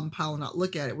at the bottom pile and not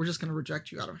look at it. We're just going to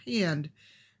reject you out of hand,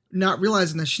 not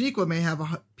realizing that Shaniqua may have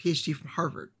a PhD from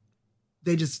Harvard.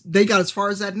 They got as far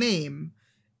as that name,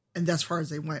 and that's as far as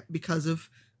they went because of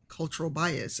cultural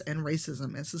bias and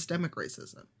racism and systemic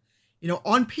racism.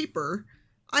 On paper,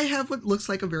 I have what looks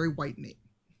like a very white name.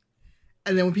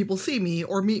 And then when people see me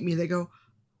or meet me, they go,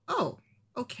 oh,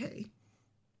 okay.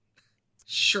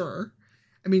 Sure.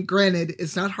 I mean, granted,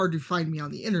 it's not hard to find me on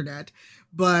the internet,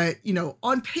 but,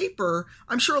 on paper,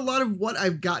 I'm sure a lot of what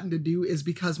I've gotten to do is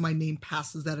because my name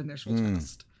passes that initial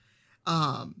test.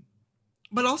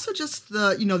 But also just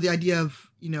the idea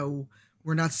of,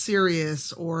 we're not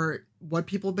serious, or what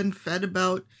people have been fed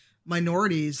about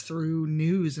minorities through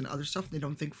news and other stuff. They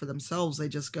don't think for themselves. They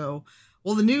just go,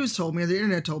 well, the news told me or the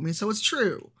internet told me, so it's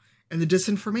true. And the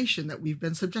disinformation that we've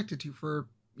been subjected to for,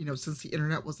 since the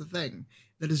internet was a thing,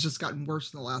 that has just gotten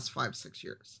worse in the last 5-6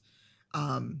 years.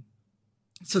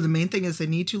 So the main thing is they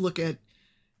need to look at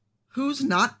who's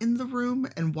not in the room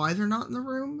and why they're not in the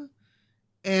room,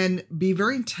 and be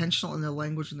very intentional in their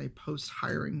language when they post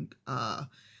hiring.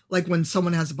 Like when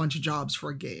someone has a bunch of jobs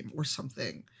for a game or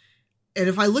something. And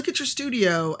if I look at your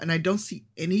studio and I don't see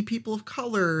any people of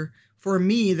color, for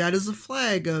me, that is a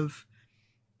flag of,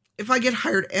 if I get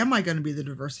hired, am I going to be the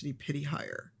diversity pity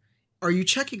hire? Are you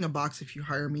checking a box if you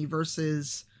hire me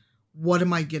versus what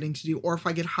am I getting to do? Or if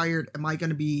I get hired, am I going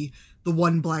to be the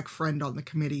one black friend on the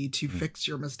committee to fix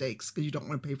your mistakes because you don't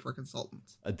want to pay for a consultant?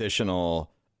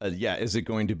 Additional, is it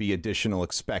going to be additional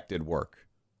expected work?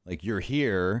 Like, you're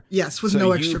here. Yes, with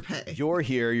no extra pay. You're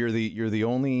here. You're the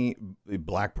only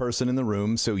black person in the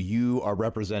room. So you are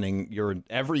representing your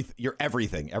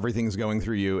everything. Everything's going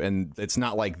through you. And it's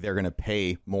not like they're going to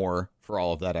pay more for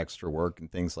all of that extra work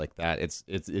and things like that.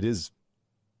 It is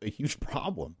a huge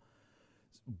problem.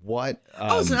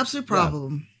 It's an absolute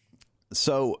problem.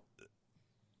 So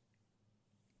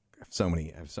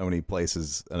I have so many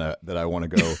places that I want to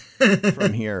go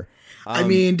from here. I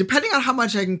mean, depending on how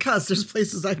much I can cuss, there's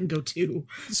places I can go to.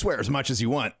 Swear as much as you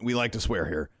want. We like to swear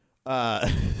here.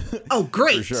 Oh,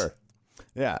 great. For sure.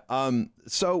 Yeah.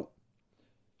 So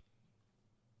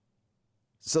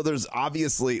there's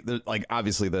obviously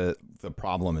the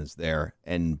problem is there,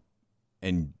 and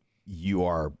you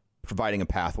are providing a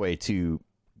pathway to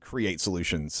create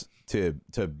solutions to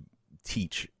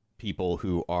teach people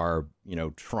who are,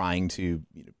 trying to,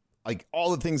 like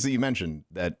all the things that you mentioned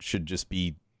that should just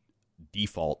be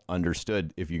default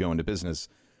understood if you go into business,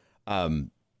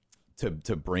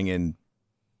 to bring in,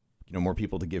 more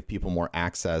people, to give people more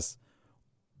access.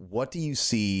 What do you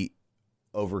see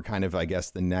over kind of, I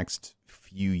guess, the next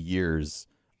few years?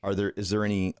 Is there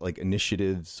any like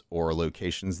initiatives or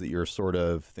locations that you're sort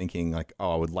of thinking like,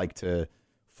 oh, I would like to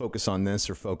focus on this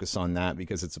or focus on that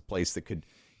because it's a place that could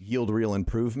yield real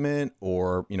improvement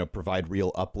or, provide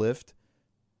real uplift?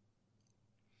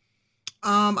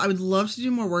 I would love to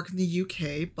do more work in the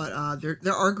UK, but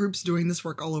there are groups doing this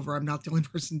work all over. I'm not the only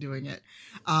person doing it.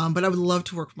 But I would love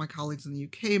to work with my colleagues in the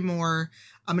UK more.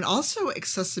 And also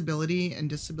accessibility and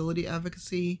disability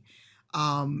advocacy,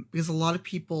 because a lot of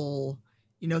people,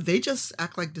 they just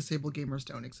act like disabled gamers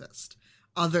don't exist.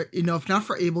 If not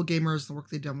for able gamers, the work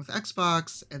they've done with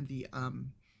Xbox and the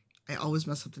I always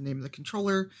mess up the name of the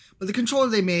controller, but the controller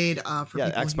they made for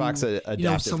people Xbox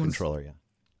adaptive controller, yeah.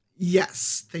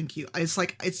 Yes, thank you.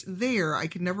 It's there. I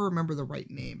can never remember the right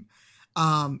name.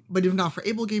 But if not for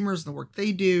able gamers and the work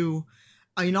they do,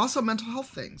 also mental health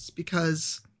things,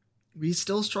 because we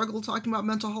still struggle talking about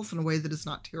mental health in a way that is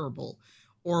not terrible.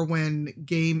 Or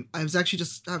I was actually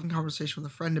just having a conversation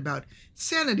with a friend about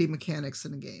sanity mechanics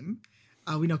in a game.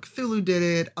 We know Cthulhu did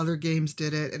it, other games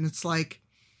did it, and it's like,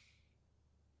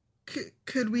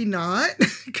 could we not?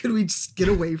 Could we just get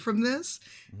away from this?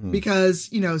 Mm-hmm. Because,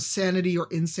 sanity or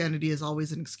insanity is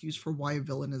always an excuse for why a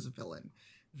villain is a villain.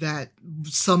 That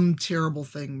some terrible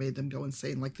thing made them go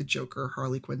insane, like the Joker,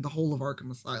 Harley Quinn, the whole of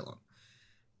Arkham Asylum.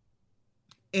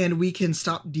 And we can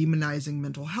stop demonizing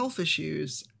mental health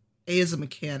issues, A, as a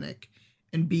mechanic,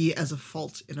 and B, as a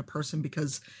fault in a person,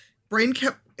 because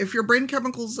if your brain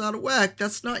chemicals out of whack,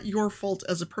 that's not your fault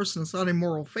as a person. It's not a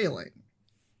moral failing.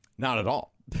 Not at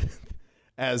all.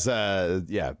 As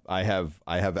I have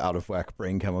out of whack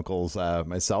brain chemicals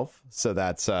myself, so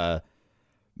that's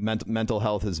mental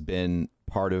health has been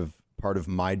part of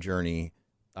my journey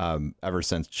ever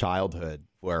since childhood,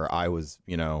 where I was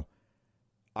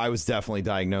definitely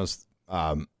diagnosed.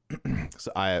 So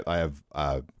I have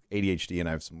ADHD and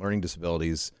I have some learning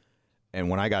disabilities, and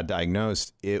when I got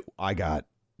diagnosed, I got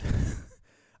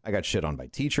shit on by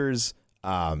teachers.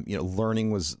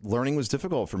 Learning was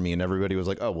difficult for me, and everybody was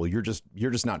like, oh, well, you're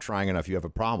just not trying enough. You have a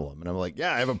problem. And I'm like,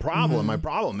 yeah, I have a problem. Mm-hmm. My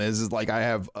problem is like, I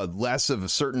have less of a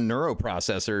certain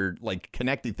neuroprocessor, like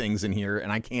connecting things in here,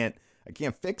 and I can't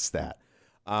fix that.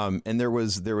 And there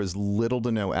was little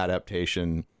to no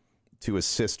adaptation to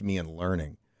assist me in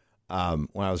learning,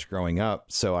 when I was growing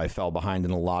up. So I fell behind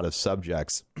in a lot of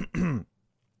subjects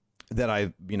that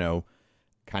I,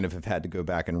 kind of have had to go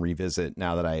back and revisit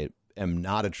now that I am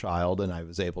not a child, and I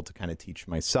was able to kind of teach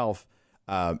myself,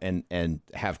 and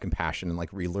have compassion and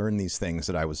like relearn these things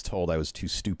that I was told I was too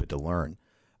stupid to learn.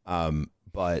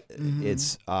 But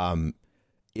mm-hmm.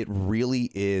 It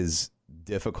really is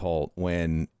difficult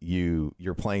when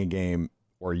you're playing a game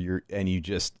or you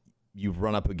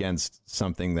run up against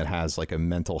something that has like a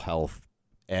mental health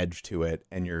edge to it,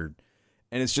 and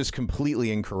it's just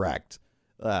completely incorrect.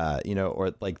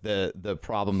 Or like the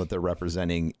problem that they're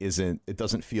representing it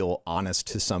doesn't feel honest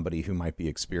to somebody who might be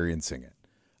experiencing it.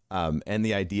 And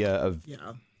the idea of,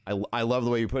 I love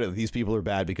the way you put it. These people are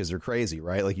bad because they're crazy,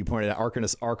 right? Like you pointed out,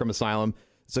 Arkham Asylum.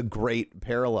 It's a great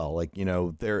parallel. Like,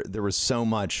 there was so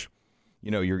much,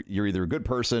 you're either a good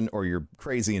person or you're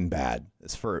crazy and bad.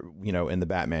 It's for, in the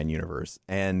Batman universe.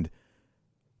 And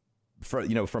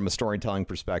from a storytelling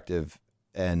perspective,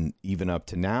 and even up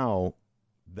to now,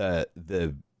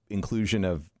 the inclusion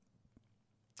of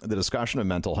the discussion of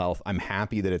mental health, I'm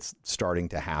happy that it's starting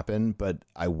to happen, but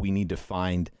we need to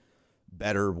find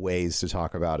better ways to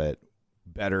talk about it,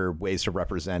 better ways to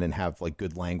represent and have like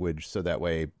good language, so that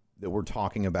way that we're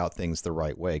talking about things the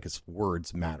right way, because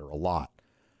words matter a lot.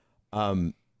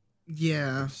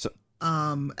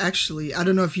 Actually, I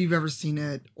don't know if you've ever seen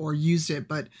it or used it,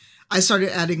 but I started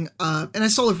adding, and I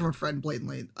stole it from a friend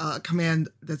blatantly, a command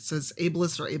that says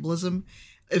ableist or ableism.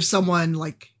 If someone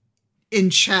like in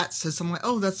chat says something like,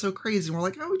 oh, that's so crazy, and we're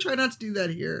like, oh, we try not to do that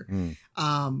here.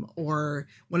 Or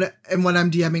when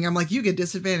I'm DMing, I'm like, you get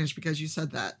disadvantaged because you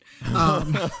said that.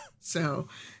 So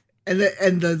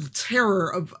the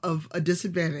terror of a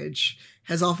disadvantage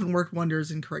has often worked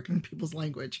wonders in correcting people's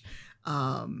language.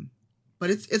 But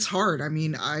it's hard. I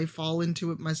mean, I fall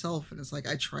into it myself, and it's like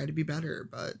I try to be better,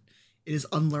 but it is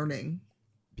unlearning.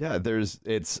 Yeah,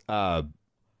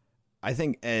 I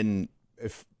think, and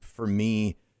if for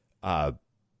me,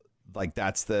 like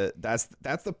that's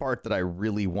the part that I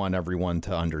really want everyone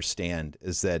to understand,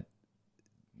 is that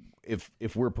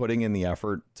if we're putting in the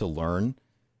effort to learn,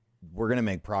 we're going to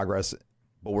make progress,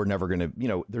 but we're never going to,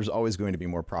 there's always going to be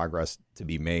more progress to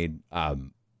be made.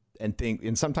 And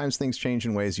sometimes things change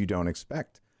in ways you don't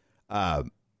expect.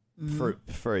 And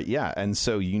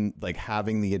so you like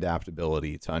having the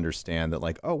adaptability to understand that,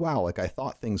 like, oh wow, like I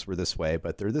thought things were this way,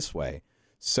 but they're this way.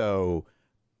 So,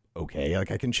 okay,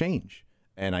 like I can change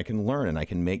and I can learn and I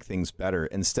can make things better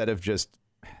instead of just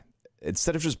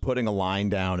putting a line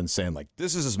down and saying like,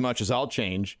 this is as much as I'll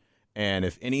change. And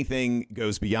if anything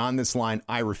goes beyond this line,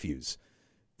 I refuse.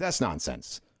 That's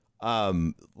nonsense.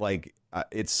 It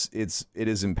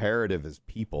is imperative as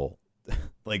people,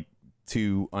 like,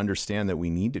 to understand that we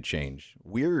need to change.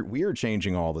 We are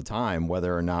changing all the time,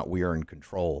 whether or not we are in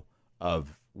control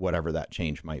of whatever that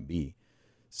change might be.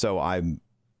 So I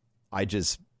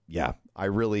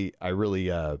really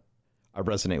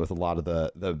resonate with a lot of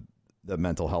the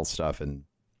mental health stuff and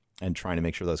trying to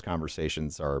make sure those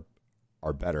conversations are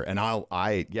better. And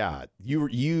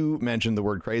you mentioned the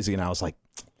word crazy, and I was like,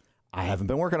 I haven't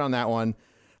been working on that one.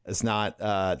 It's not,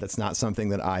 that's not something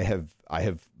that I have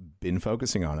been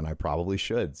focusing on, and I probably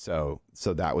should. So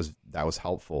that was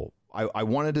helpful. I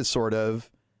wanted to sort of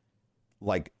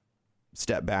like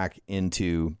step back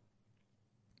into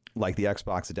like the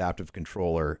Xbox adaptive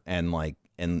controller and like,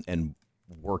 and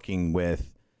working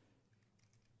with,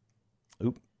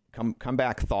 come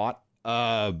back thought.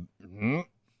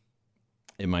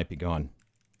 It might be gone.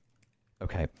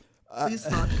 Okay. Please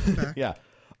not come back. Yeah.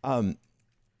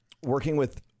 Working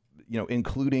with,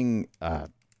 including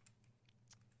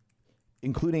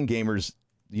gamers,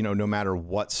 no matter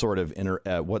what sort of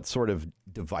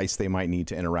device they might need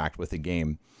to interact with the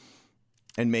game,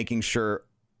 and making sure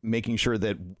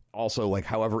that also, like,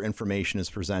 however information is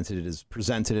presented, it is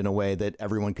presented in a way that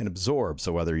everyone can absorb.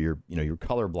 So whether you're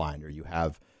colorblind or you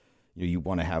have, you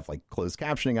want to have like closed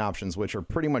captioning options, which are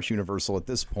pretty much universal at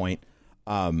this point.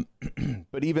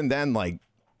 But even then, like,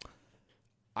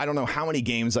 I don't know how many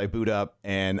games I boot up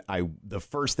and the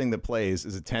first thing that plays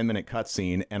is a 10-minute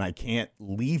cutscene, and I can't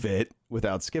leave it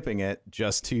without skipping it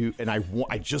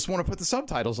I just want to put the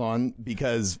subtitles on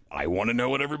because I want to know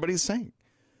what everybody's saying.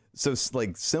 So it's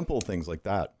like simple things like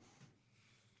that.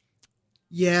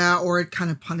 Yeah, or it kind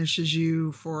of punishes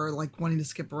you for like wanting to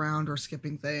skip around or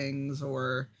skipping things,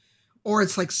 or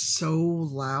it's like so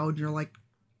loud. You're like,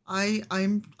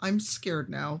 I'm scared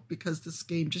now because this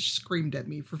game just screamed at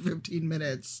me for 15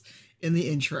 minutes in the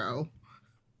intro.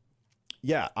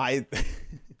 Yeah,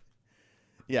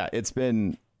 it's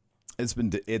been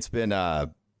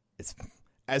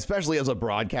especially as a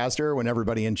broadcaster, when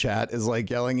everybody in chat is like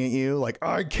yelling at you, like,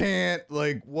 I can't,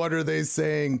 like, what are they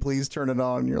saying? Please turn it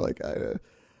on. And you're like, I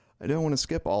don't want to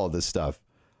skip all of this stuff.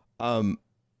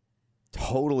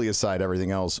 Totally aside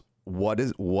everything else, what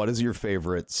is your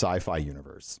favorite sci-fi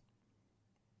universe?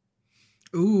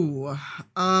 Ooh,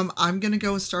 I'm gonna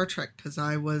go with Star Trek because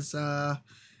I was a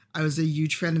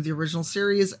huge fan of the original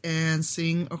series, and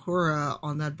seeing Uhura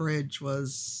on that bridge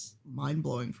was mind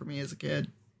blowing for me as a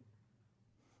kid.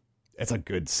 It's a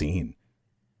good scene.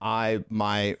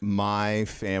 My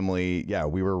family,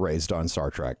 we were raised on Star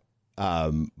Trek.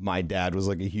 My dad was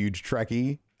like a huge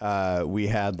Trekkie. We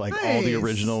had like nice. all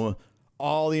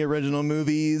the original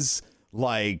movies.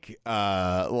 I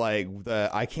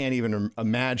can't even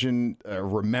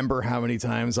remember how many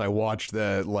times I watched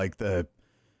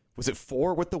was it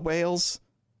 4 with the whales?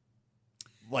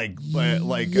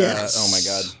 Yes. Oh my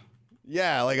God.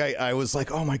 Yeah. Like I was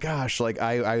like, oh my gosh. Like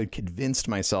I convinced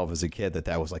myself as a kid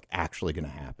that was like actually going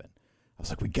to happen. I was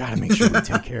like, we got to make sure we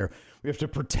take care. We have to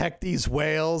protect these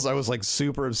whales. I was like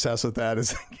super obsessed with that.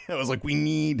 I was like, we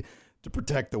need to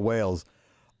protect the whales.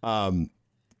 I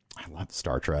love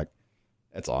Star Trek.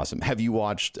 That's awesome. Have you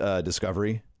watched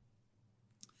Discovery?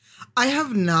 I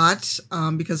have not,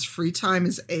 because free time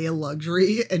is A, a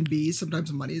luxury, and B,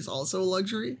 sometimes money is also a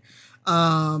luxury.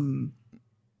 But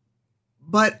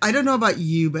I don't know about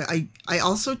you, but I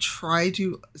also try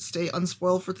to stay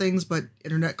unspoiled for things, but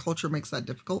internet culture makes that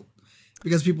difficult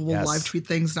because people will live tweet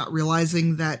things not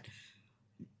realizing that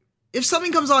if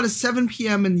something comes on at 7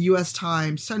 p.m. in US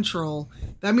time Central,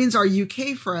 that means our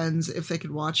UK friends, if they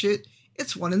could watch it,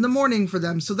 it's 1 a.m. for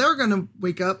them. So they're going to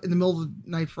wake up in the middle of the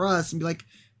night for us and be like,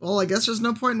 well, I guess there's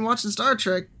no point in watching Star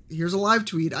Trek here's a live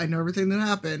tweet. I know everything that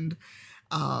happened.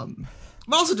 But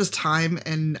also just time,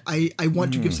 and I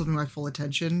want to give something my full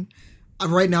attention.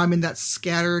 Right now I'm in that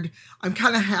scattered, I'm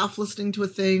kind of half listening to a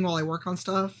thing while I work on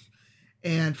stuff.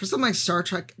 And for something like Star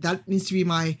Trek, that needs to be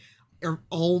my,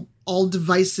 all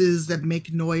devices that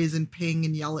make noise and ping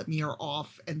and yell at me are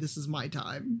off, and this is my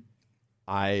time.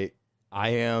 I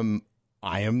am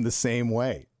the same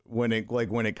way. When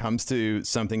it comes to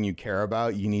something you care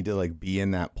about, you need to like be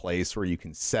in that place where you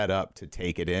can set up to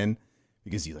take it in,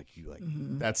 because you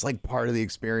that's like part of the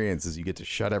experience, is you get to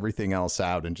shut everything else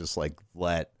out and just like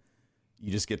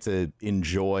you just get to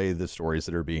enjoy the stories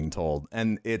that are being told.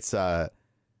 And it's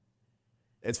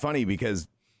funny because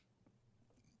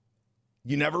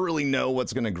you never really know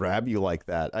what's going to grab you like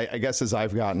that. I guess as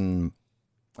I've gotten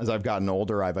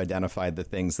older, I've identified the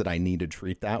things that I need to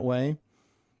treat that way,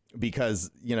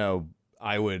 because, you know,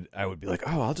 I would be like,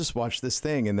 oh, I'll just watch this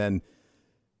thing. And then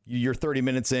you're 30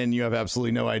 minutes in, you have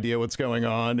absolutely no idea what's going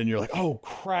on. And you're like, oh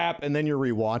crap. And then you're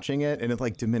rewatching it and it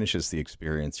like diminishes the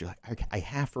experience. You're like, I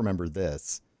half remember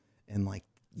this. And like,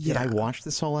 did I watch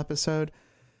this whole episode?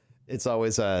 It's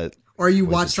always or you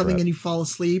watch something and you fall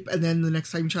asleep, and then the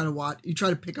next time you try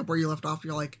to pick up where you left off.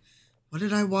 You're like, what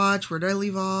did I watch? Where did I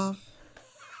leave off?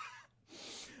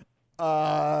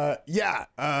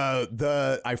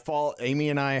 Amy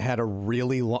and I had a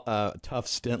really tough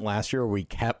stint last year where we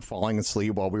kept falling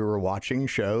asleep while we were watching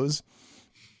shows.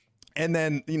 And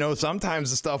then, you know, sometimes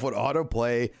the stuff would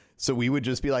autoplay. So we would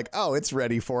just be like, oh, it's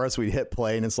ready for us. We'd hit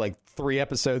play and it's like 3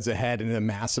 episodes ahead and a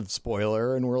massive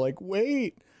spoiler. And we're like,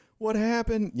 wait, what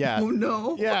happened? Yeah. Oh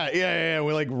no. Yeah.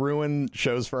 We like ruin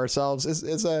shows for ourselves.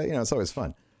 It's always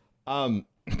fun.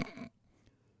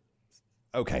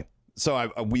 Okay.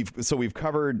 So we've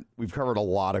covered a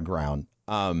lot of ground.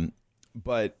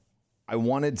 But I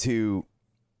wanted to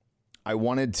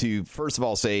first of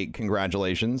all say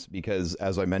congratulations, because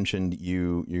as I mentioned,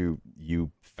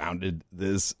 you founded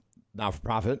this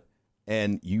not-for-profit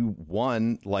and you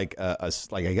won like I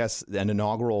guess an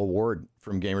inaugural award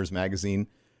from Gamers Magazine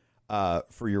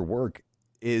for your work.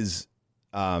 Is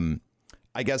I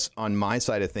guess on my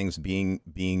side of things,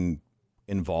 being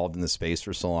involved in the space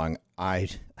for so long,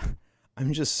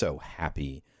 I'm just so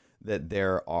happy that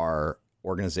there are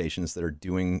organizations that are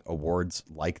doing awards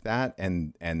like that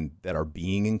and that are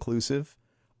being inclusive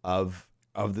of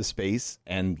the space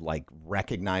and like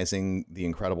recognizing the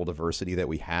incredible diversity that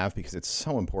we have, because it's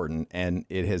so important and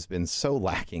it has been so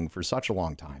lacking for such a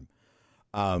long time.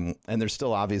 And there's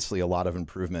still obviously a lot of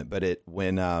improvement, but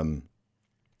during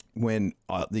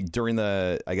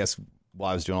the, I guess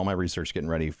while I was doing all my research, getting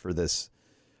ready for this,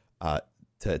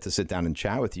 to sit down and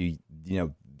chat with you, you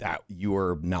know, that you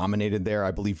were nominated there.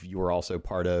 I believe you were also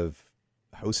part of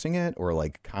hosting it or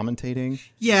like commentating.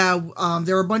 Yeah.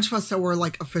 There were a bunch of us that were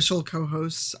like official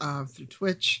co-hosts, through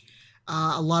Twitch.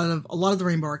 A lot of the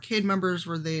Rainbow Arcade members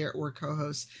were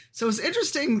co-hosts. So it was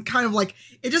interesting, kind of like,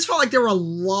 it just felt like there were a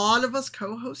lot of us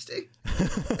co-hosting.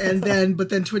 But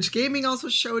then Twitch Gaming also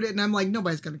showed it. And I'm like,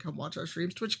 nobody's going to come watch our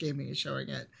streams. Twitch Gaming is showing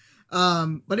it.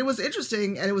 But it was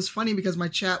interesting, and it was funny because my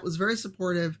chat was very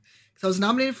supportive, because I was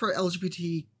nominated for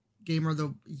LGBT Gamer of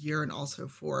the Year and also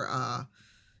for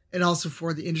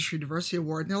the Industry Diversity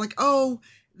Award. And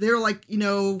they're like, you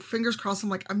know, fingers crossed. I'm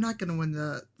like, I'm not going to win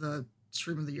the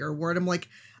Stream of the Year award. I'm like,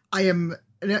 I am,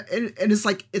 and it's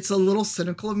like, it's a little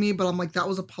cynical of me, but I'm like, that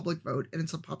was a public vote and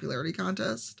it's a popularity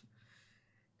contest.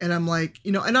 And I'm like,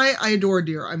 you know, and I adore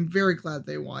Deer. I'm very glad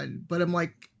they won, but I'm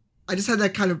like, I just had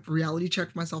that kind of reality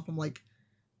check for myself. I'm like,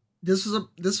 this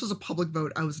was a public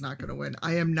vote. I was not going to win.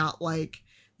 I am not like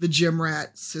the gym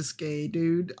rat cis gay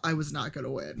dude. I was not going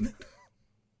to win.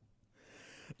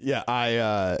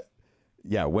 Yeah,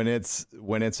 when it's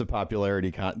a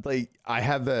popularity like I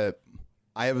have a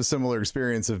similar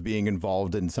experience of being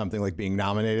involved in something like being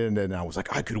nominated, and I was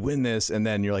like, I could win this, and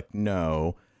then you're like,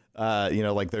 no, you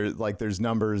know, like there's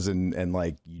numbers and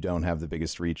like you don't have the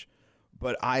biggest reach.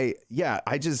 But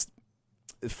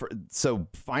so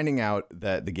finding out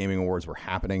that the gaming awards were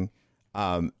happening,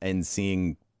 and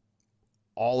seeing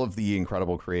all of the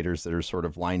incredible creators that are sort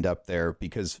of lined up there,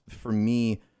 because for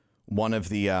me, one of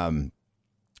the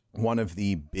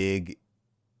big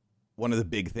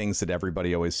things that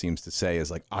everybody always seems to say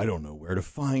is like, I don't know where to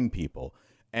find people.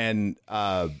 And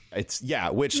which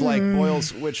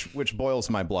boils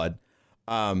my blood.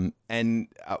 You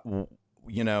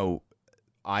know,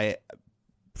 I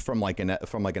from like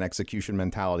an execution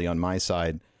mentality on my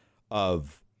side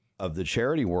of the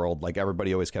charity world, like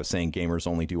everybody always kept saying gamers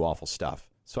only do awful stuff.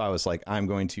 So I was like, I'm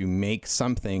going to make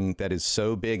something that is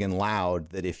so big and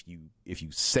loud that if you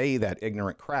say that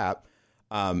ignorant crap,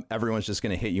 everyone's just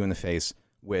going to hit you in the face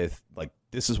with like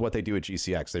this is what they do at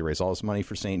GCX. They raise all this money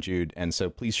for St. Jude. And so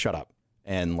please shut up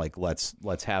and like, let's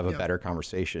have a better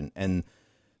conversation. And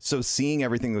so seeing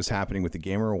everything that was happening with the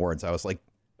Gamer Awards, I was like,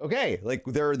 okay, like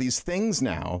there are these things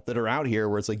now that are out here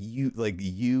where it's like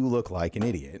you look like an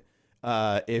idiot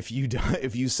if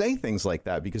you say things like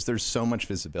that, because there's so much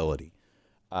visibility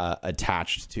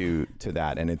attached to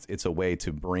that, and it's a way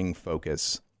to bring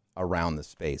focus around the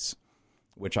space,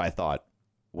 which I thought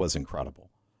was incredible.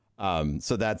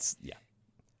 So that's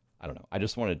I don't know. I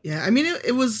just wanted. Yeah, I mean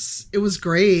it was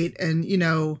great, and I don't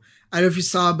know if you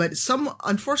saw, but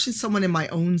unfortunately someone in my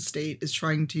own state is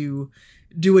trying to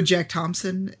do a Jack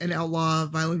Thompson and outlaw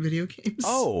violent video games.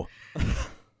 Oh.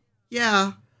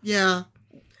 Yeah.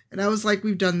 And I was like,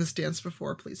 we've done this dance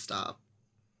before. Please stop.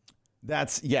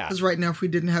 Because right now, if we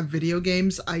didn't have video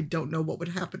games, I don't know what would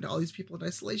happen to all these people in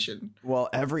isolation. Well,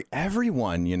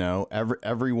 everyone,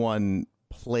 everyone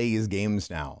plays games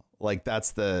now. Like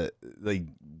that's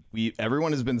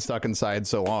everyone has been stuck inside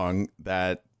so long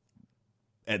that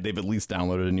they've at least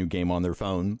downloaded a new game on their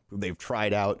phone. They've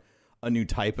tried out a new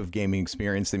type of gaming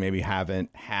experience they maybe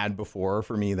haven't had before.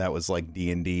 For me, that was like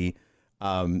D&D,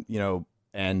 and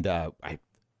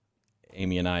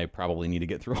Amy and I probably need to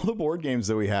get through all the board games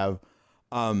that we have.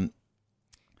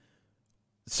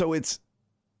 So it's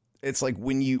like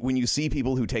when you see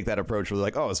people who take that approach where they're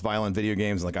like, oh, it's violent video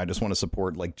games, like I just want to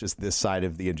support like just this side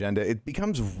of the agenda, it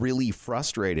becomes really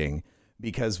frustrating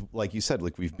because, like you said,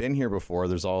 like we've been here before.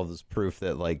 There's all this proof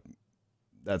that like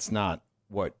that's not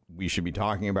what we should be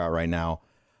talking about right now.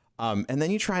 And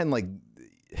then you try and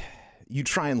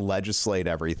legislate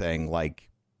everything. Like,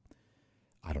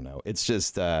 I don't know. It's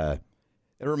just, it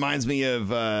reminds me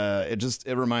of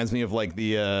like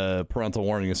the parental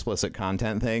warning, explicit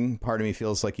content thing. Part of me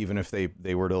feels like even if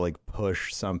they were to like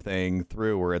push something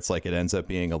through where it's like it ends up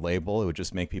being a label, it would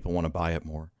just make people want to buy it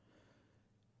more.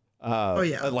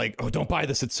 Like, oh, don't buy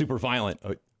this. It's super violent.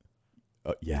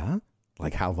 Yeah.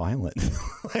 Like how violent,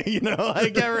 like,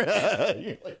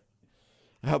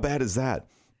 how bad is that?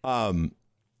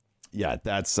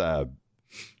 That's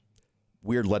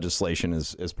weird legislation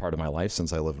is part of my life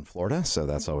since I live in Florida. So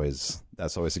that's always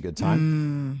a good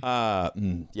time.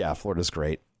 Florida's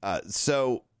great.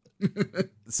 So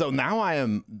now I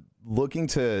am looking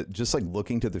to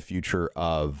the future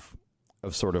of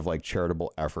sort of like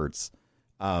charitable efforts.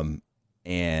 And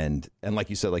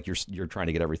like you said, like you're trying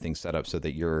to get everything set up so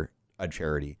that you're a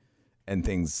charity and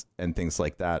things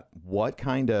like that. What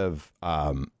kind of,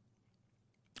 I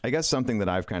guess something that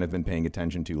I've kind of been paying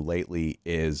attention to lately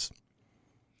is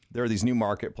there are these new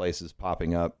marketplaces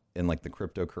popping up in like the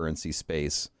cryptocurrency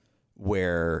space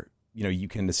where, you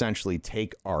can essentially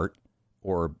take art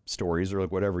or stories or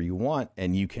like whatever you want,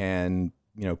 and you can,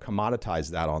 commoditize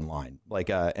that online. Like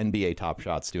NBA Top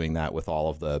Shot's doing that with all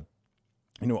of the,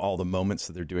 all the moments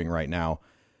that they're doing right now.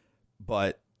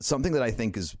 But something that I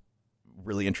think is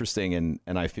really interesting,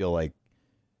 and I feel like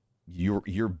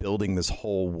you're building this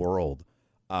whole world.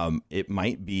 It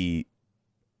might be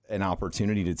an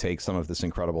opportunity to take some of this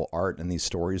incredible art and these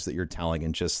stories that you're telling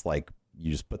and just like you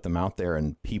just put them out there,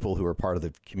 and people who are part of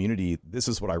the community. This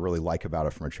is what I really like about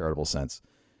it from a charitable sense.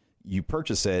 You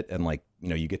purchase it and like,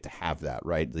 you get to have that,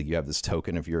 right? Like you have this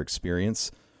token of your experience,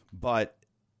 but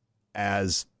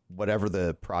as whatever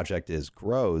the project is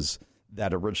grows,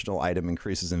 that original item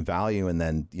increases in value. And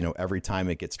then, every time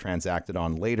it gets transacted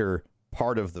on later,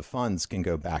 part of the funds can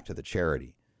go back to the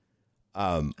charity.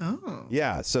 So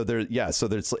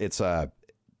it's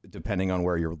depending on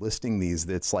where you're listing these,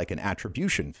 it's like an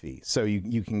attribution fee. So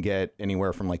you can get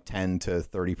anywhere from like 10 to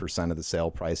 30% of the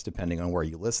sale price, depending on where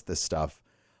you list this stuff.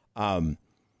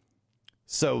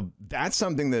 So that's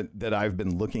something that I've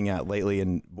been looking at lately.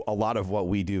 And a lot of what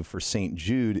we do for St.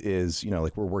 Jude is,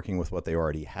 like we're working with what they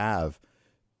already have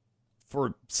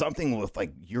for something with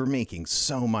like, you're making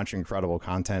so much incredible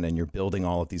content and you're building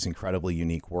all of these incredibly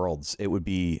unique worlds. It would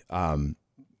be, I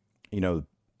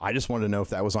just wanted to know if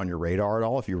that was on your radar at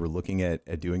all, if you were looking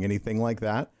at doing anything like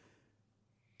that.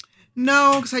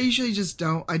 No, because I usually just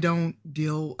don't. I don't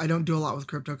do a lot with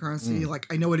cryptocurrency.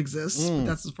 Like I know it exists, but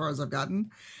that's as far as I've gotten.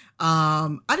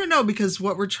 I don't know, because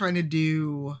what we're trying to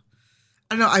do,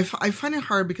 I don't know. I find it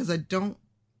hard because I don't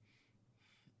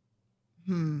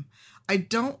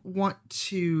want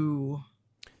to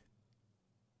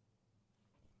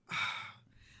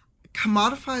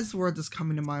commodify is the word that's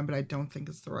coming to mind, but I don't think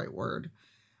it's the right word.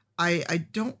 I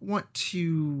don't want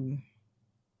to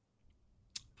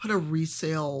put a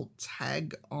resale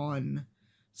tag on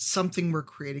something we're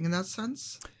creating in that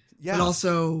sense. Yeah. But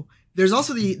also, there's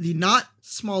also the not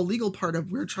small legal part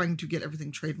of we're trying to get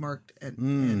everything trademarked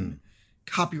and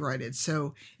copyrighted.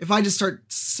 So if I just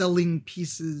start selling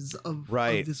pieces of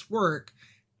this work,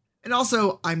 and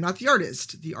also I'm not the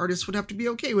artist would have to be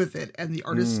okay with it. And the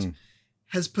artist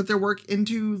has put their work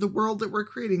into the world that we're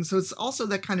creating. So it's also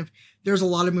that kind of, there's a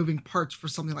lot of moving parts for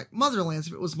something like Motherlands.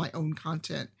 If it was my own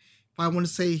content, if I want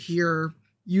to say here,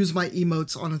 use my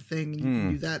emotes on a thing, and you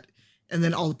can do that, and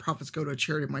then all the profits go to a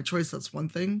charity of my choice, that's one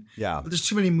thing. Yeah. But there's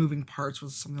too many moving parts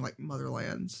with something like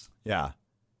Motherlands. Yeah.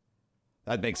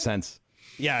 That makes sense.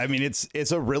 Yeah, I mean,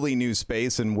 it's a really new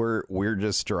space, and we're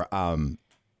just, I'm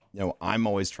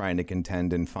always trying to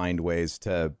contend and find ways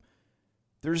to,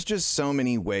 there's just so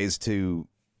many ways to,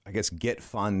 I guess, get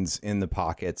funds in the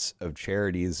pockets of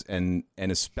charities, and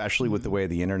especially with the way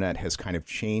the internet has kind of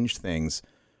changed things,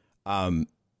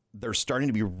 there's starting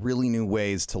to be really new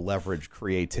ways to leverage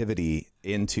creativity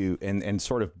into and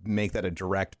sort of make that a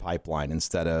direct pipeline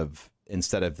instead of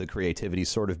the creativity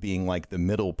sort of being like the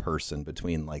middle person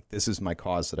between, like, this is my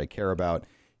cause that I care about,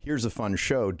 here's a fun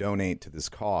show, donate to this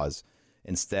cause.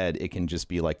 Instead, it can just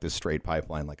be like this straight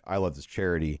pipeline, like, I love this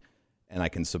charity and I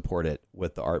can support it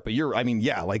with the art. But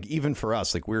like, even for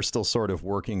us, like, we're still sort of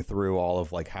working through all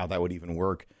of, like, how that would even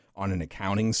work on an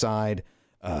accounting side,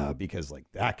 because, like,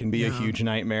 that can be a huge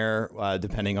nightmare,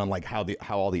 depending on, like, how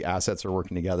all the assets are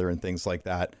working together and things like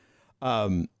that.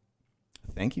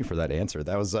 Thank you for that answer.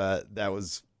 That was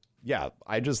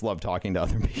I just love talking to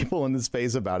other people in the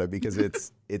space about it, because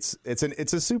it's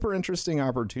a super interesting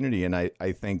opportunity, and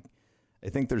I think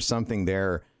there's something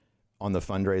there on the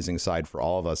fundraising side for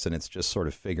all of us, and it's just sort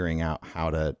of figuring out how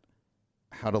to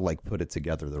like put it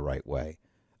together the right way.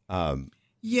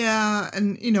 Yeah,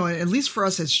 and at least for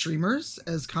us as streamers,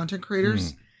 as content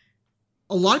creators,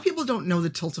 a lot of people don't know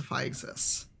that Tiltify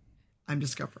exists. I'm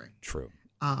discovering. True.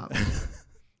 A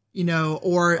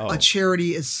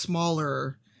charity is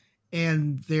smaller,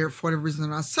 and they're, for whatever reason,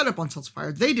 they're not set up on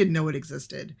Tiltify. They didn't know it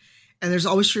existed. And there's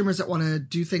always streamers that want to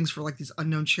do things for, like, these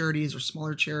unknown charities or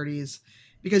smaller charities,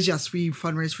 because yes, we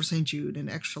fundraise for St. Jude and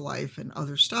Extra Life and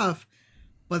other stuff,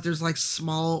 but there's, like,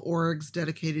 small orgs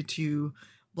dedicated to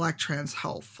Black trans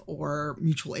health or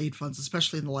mutual aid funds,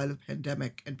 especially in the light of the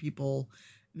pandemic and people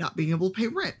not being able to pay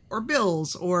rent or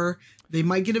bills, or they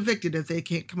might get evicted if they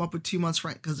can't come up with 2 months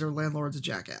rent because their landlord's a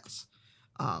jackass.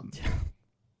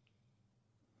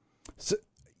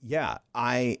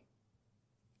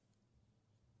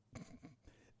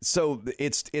 So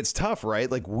it's tough,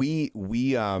 right? Like, we've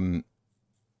been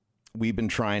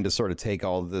trying to sort of take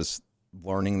all of this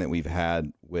learning that we've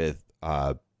had with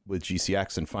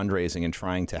GCX and fundraising and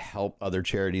trying to help other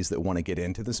charities that want to get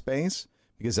into the space,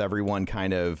 because everyone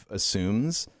kind of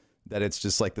assumes that it's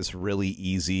just like this really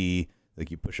easy, like,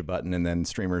 you push a button and then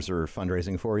streamers are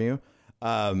fundraising for you.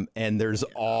 And there's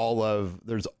all of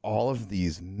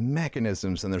these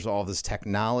mechanisms, and there's all this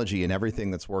technology and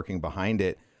everything that's working behind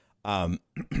it. And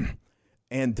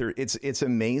it's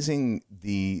amazing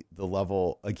the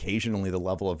level, occasionally the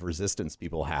level of resistance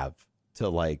people have to,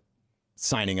 like,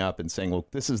 signing up and saying, well,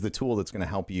 this is the tool that's going to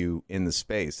help you in the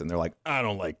space. And they're like, I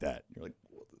don't like that. You're like,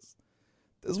 well, this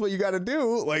is what you got to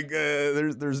do. Like,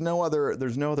 there's no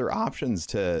other options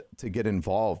to get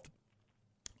involved.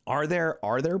 Are there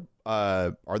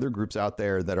groups out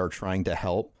there that are trying to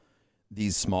help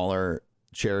these smaller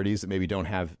charities that maybe don't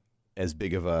have as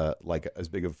big of a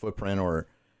footprint, or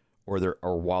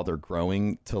while they're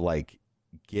growing, to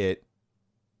get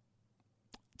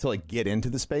into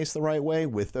the space the right way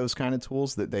with those kind of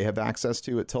tools that they have access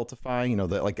to at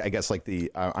Tiltify? I guess, like,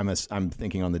 I'm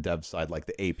thinking on the dev side, like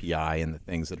the API and the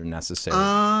things that are necessary.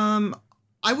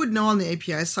 I would know on the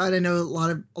API side. I know a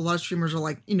lot of streamers are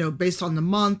like, based on the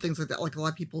month, things like that. Like, a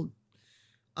lot of people,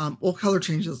 color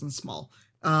change isn't small.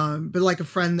 But, like, a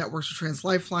friend that works for Trans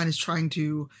Lifeline is trying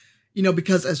to,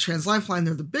 because as Trans Lifeline,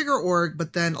 they're the bigger org,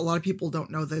 but then a lot of people don't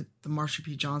know that the Marsha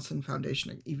P. Johnson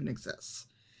Foundation even exists.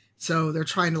 So they're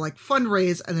trying to, like,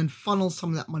 fundraise and then funnel some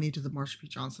of that money to the Marsha P.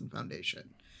 Johnson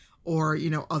Foundation, or,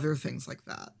 other things like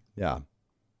that. Yeah.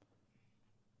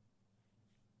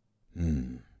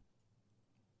 I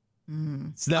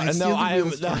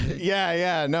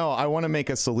want to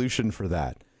make a solution for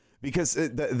that, because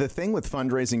the thing with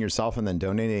fundraising yourself and then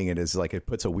donating it is, like, it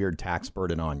puts a weird tax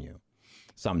burden on you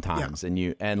sometimes.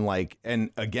 Yeah. And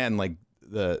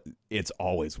it's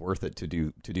always worth it to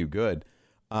do good.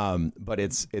 But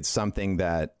it's something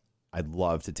that I'd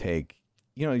love to take,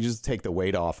 you just take the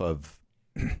weight off of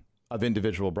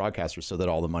individual broadcasters, so that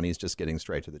all the money is just getting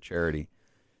straight to the charity.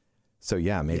 So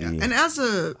maybe. Yeah. And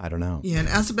I don't know. Yeah. And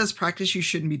as a best practice, you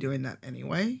shouldn't be doing that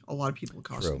anyway. A lot of people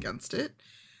caution against it.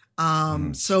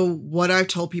 So what I've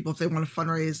told people, if they want to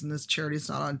fundraise and this charity is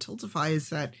not on Tiltify, is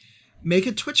that make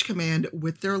a Twitch command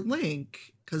with their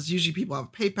link, because usually people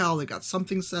have PayPal, they got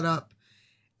something set up.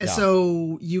 And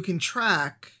so you can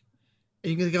track,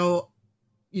 and you can go,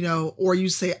 you know, or you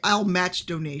say, I'll match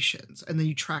donations. And then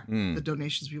you track the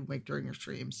donations people make during your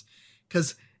streams.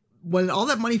 Because when all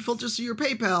that money filters through your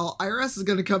PayPal, IRS is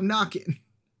going to come knocking.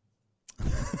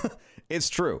 It's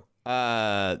true.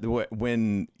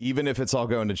 When even if it's all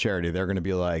going to charity, they're going to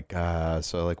be like,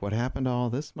 so like, what happened to all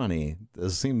this money?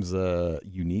 This seems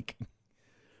unique.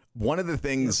 One of the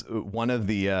things, one of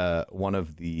the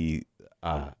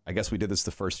I guess we did this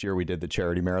the first year we did the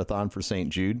charity marathon for St.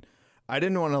 Jude. I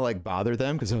didn't want to like bother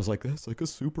them because I was like, that's like a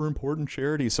super important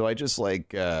charity. So I just like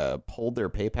pulled their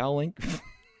PayPal link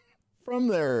from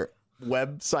their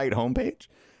website homepage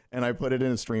and I put it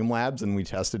in a Streamlabs and we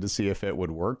tested to see if it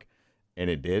would work. And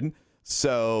it did.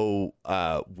 So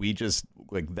we just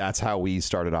like, that's how we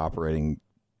started operating.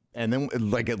 And then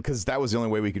like, because that was the only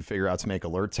way we could figure out to make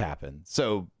alerts happen.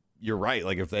 So you're right.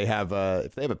 Like if they have a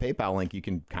PayPal link, you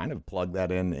can kind of plug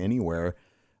that in anywhere.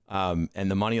 And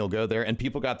the money will go there. And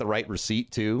people got the right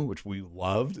receipt too, which we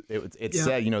loved. It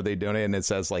said, you know, they donate and it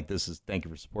says like, this is thank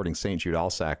you for supporting St. Jude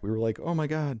Alsac. We were like, oh my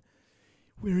God,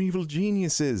 we're evil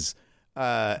geniuses.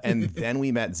 And then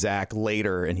we met Zach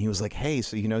later and he was like, hey,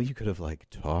 so, you know, you could have like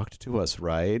talked to us,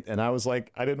 right? And I was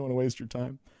like, I didn't want to waste your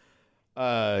time.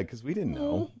 Cause we didn't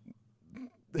know.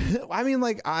 I mean,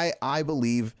 like I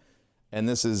believe, and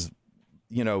this is,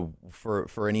 you know,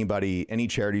 for anybody, any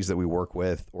charities that we work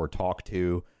with or talk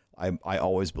to, I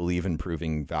always believe in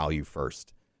proving value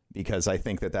first, because I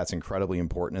think that that's incredibly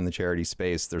important in the charity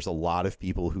space. There's a lot of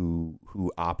people who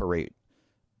operate,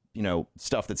 you know,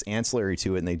 stuff that's ancillary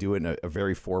to it, and they do it in a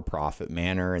very for-profit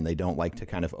manner, and they don't like to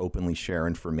kind of openly share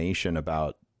information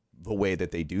about the way that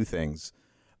they do things.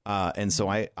 And so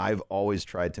I've always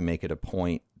tried to make it a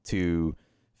point to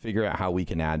figure out how we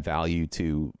can add value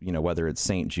to, you know, whether it's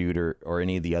St. Jude or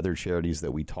any of the other charities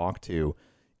that we talk to,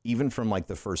 even from like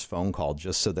the first phone call,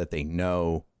 just so that they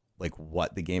know like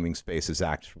what the gaming space is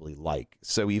actually like.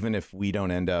 So even if we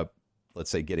don't end up, let's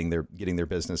say, getting their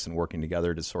business and working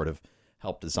together to sort of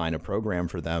help design a program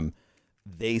for them,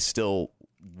 they still,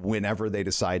 whenever they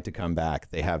decide to come back,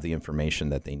 they have the information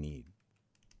that they need.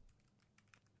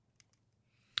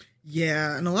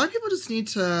 Yeah, and a lot of people just need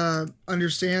to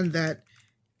understand that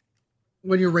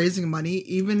when you're raising money,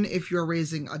 even if you're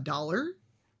raising $1,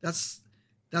 that's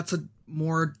a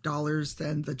more dollars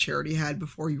than the charity had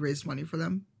before you raised money for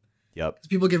them. Yep.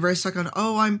 People get very stuck on,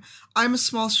 oh, I'm a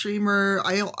small streamer,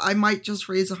 I might just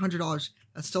raise $100.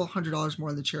 That's still $100 more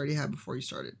than the charity had before you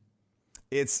started.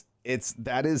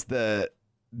 That is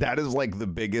like the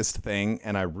biggest thing.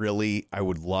 And I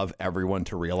would love everyone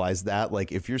to realize that,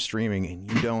 like, if you're streaming and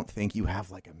you don't think you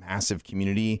have like a massive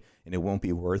community and it won't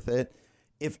be worth it,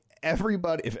 if every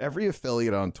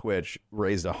affiliate on Twitch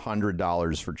raised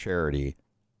 $100 for charity,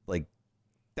 like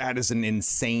that is an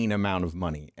insane amount of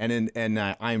money. And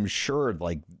I'm sure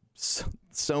like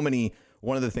so many,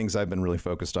 one of the things I've been really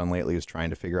focused on lately is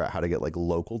trying to figure out how to get like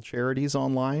local charities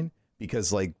online,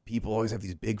 because like people always have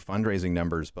these big fundraising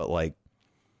numbers, but like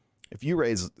if you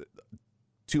raise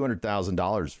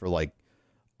 $200,000 for like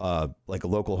a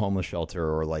local homeless shelter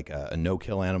or like a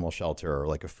no-kill animal shelter or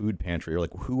like a food pantry or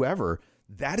like whoever,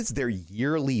 that is their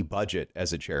yearly budget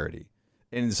as a charity.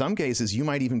 And in some cases, you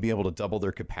might even be able to double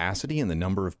their capacity and the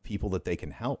number of people that they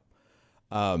can help.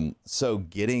 So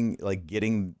getting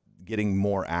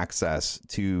more access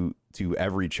to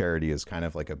every charity is kind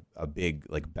of like a big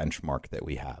like benchmark that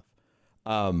we have.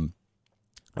 I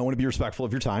want to be respectful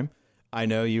of your time. I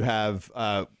know you have,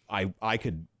 I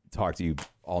could talk to you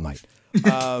all night.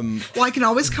 Well, I can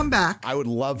always come back. I would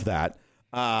love that.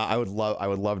 I would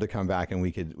love to come back and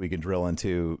we could drill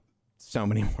into so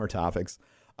many more topics.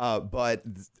 But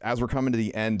as we're coming to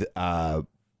the end,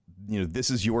 you know, this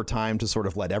is your time to sort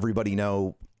of let everybody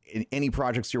know any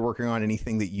projects you're working on,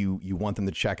 anything that you want them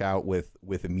to check out with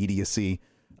immediacy,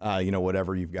 you know,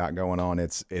 whatever you've got going on.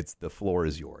 It's the floor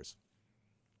is yours.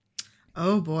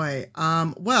 Oh boy.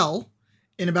 Well,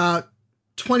 in about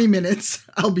 20 minutes,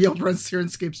 I'll be over on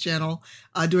Sirenscape's channel,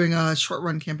 doing a short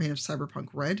run campaign of Cyberpunk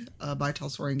Red, by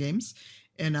Talsorian Games.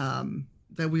 And,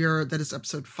 that is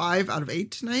episode 5 out of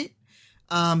 8 tonight.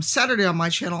 Saturday on my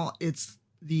channel, it's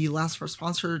the last of our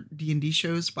sponsored D&D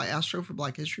shows by Astro for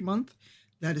Black History Month.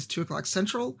 That is 2:00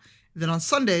 Central. Then on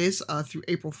Sundays, through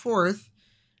April 4th,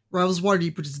 Rivals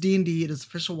Waterdeep, which is D&D, it is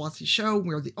official WotC show.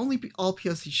 We are the only all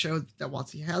POC show that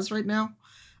WotC has right now.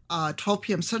 12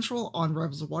 p.m. Central on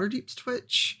Rivals of Waterdeep's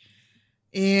Twitch.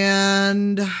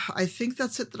 And I think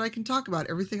that's it that I can talk about.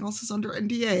 Everything else is under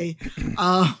NDA.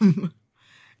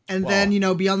 And then, you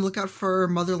know, be on the lookout for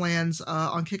Motherlands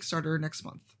on Kickstarter next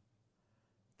month.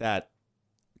 that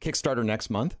Kickstarter next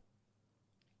month?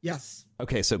 Yes.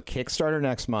 Okay, so Kickstarter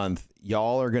next month,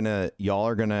 y'all are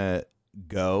gonna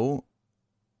go,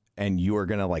 and you are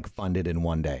gonna like fund it in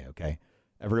one day. Okay,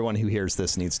 everyone who hears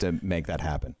this needs to make that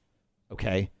happen.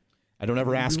 Okay, I don't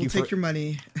ever ask you for take your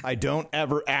money. I don't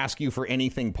ever ask you for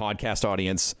anything, podcast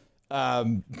audience.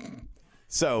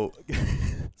 So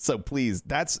please,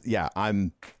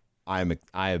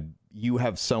 you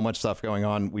have so much stuff going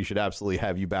on. We should absolutely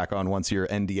have you back on once your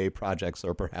NDA projects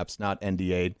are perhaps not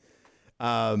NDA'd,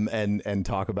 and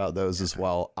talk about those as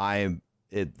well.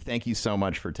 Thank you so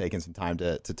much for taking some time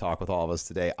to talk with all of us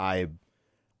today. I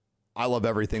love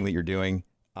everything that you're doing.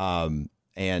 And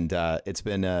it's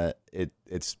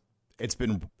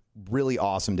been really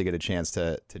awesome to get a chance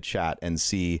to chat and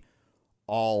see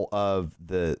all of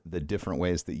the different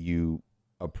ways that you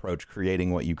approach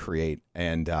creating what you create,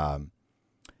 and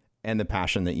the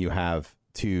passion that you have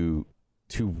to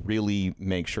really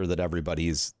make sure that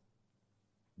everybody's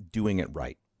doing it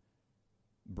right,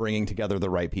 bringing together the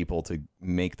right people to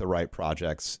make the right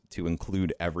projects, to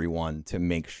include everyone, to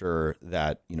make sure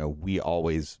that, we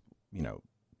always,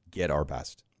 get our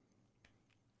best,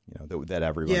 that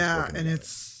everyone's working together. And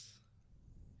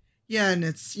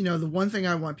it's, the one thing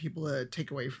I want people to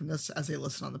take away from this as they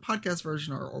listen on the podcast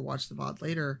version or watch the VOD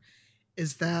later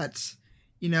is that,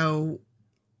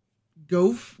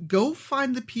 go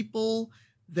find the people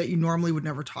that you normally would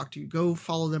never talk to. Go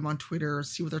follow them on Twitter,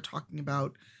 see what they're talking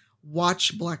about.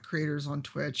 Watch Black creators on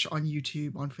Twitch, on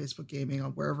YouTube, on Facebook Gaming,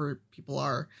 on wherever people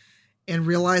are, and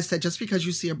realize that just because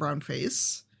you see a brown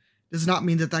face does not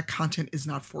mean that content is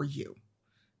not for you.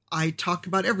 I talk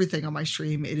about everything on my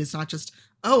stream. It is not just,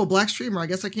 a Black streamer, I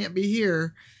guess I can't be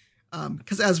here.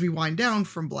 Because as we wind down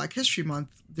from Black History Month,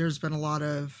 there's been a lot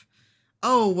of,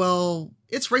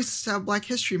 it's racist to have Black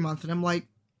History Month. And I'm like,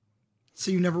 so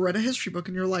you never read a history book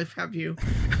in your life, have you?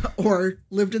 Or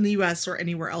lived in the US or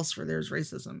anywhere else where there's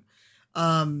racism?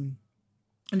 And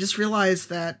just realize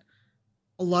that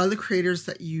a lot of the creators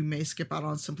that you may skip out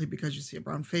on simply because you see a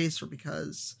brown face or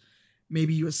because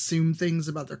maybe you assume things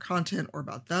about their content or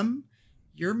about them,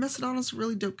 you're missing out on some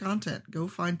really dope content. Go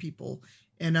find people.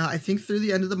 And I think through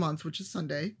the end of the month, which is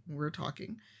Sunday, when we're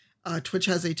talking, Twitch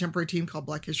has a temporary team called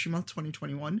Black History Month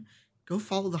 2021. Go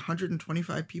follow the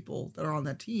 125 people that are on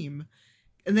that team.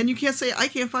 And then you can't say, I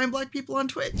can't find Black people on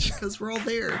Twitch, because we're all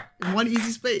there in one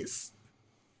easy space.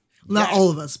 Not all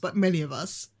of us, but many of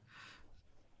us.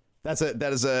 It's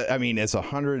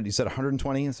 100, you said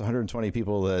 120, it's 120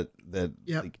 people that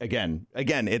yep. Like, again,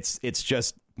 it's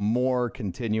just more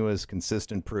continuous,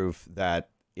 consistent proof that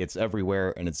it's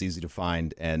everywhere and it's easy to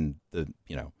find. And the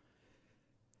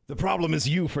problem is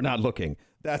you for not looking.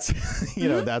 That's,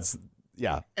 that's,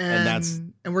 yeah. And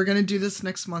we're going to do this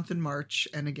next month in March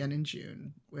and again in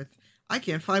June with, I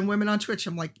can't find women on Twitch.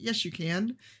 I'm like, yes, you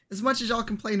can. As much as y'all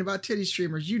complain about titty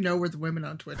streamers, where the women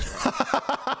on Twitch are.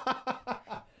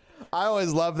 I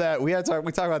always love that. We talked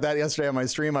about that yesterday on my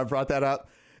stream. I brought that up,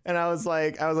 and I was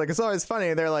like, it's always funny.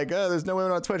 And they're like, oh, there's no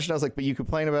women on Twitch. And I was like, but you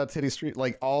complain about titty stream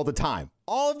like all the time.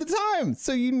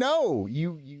 So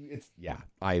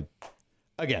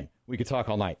again, we could talk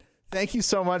all night. Thank you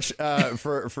so much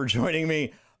for joining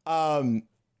me.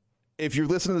 If you're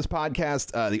listening to this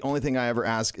podcast, the only thing I ever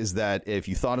ask is that if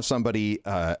you thought of somebody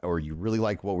or you really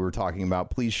like what we were talking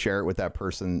about, please share it with that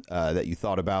person that you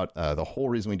thought about. The whole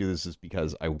reason we do this is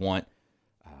because I want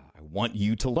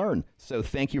you to learn. So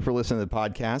thank you for listening to the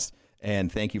podcast,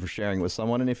 and thank you for sharing it with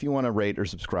someone. And if you want to rate or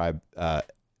subscribe,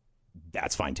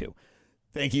 that's fine too.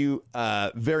 Thank you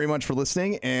very much for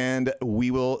listening, and we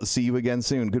will see you again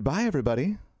soon. Goodbye,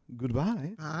 everybody.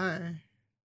 Goodbye. Bye.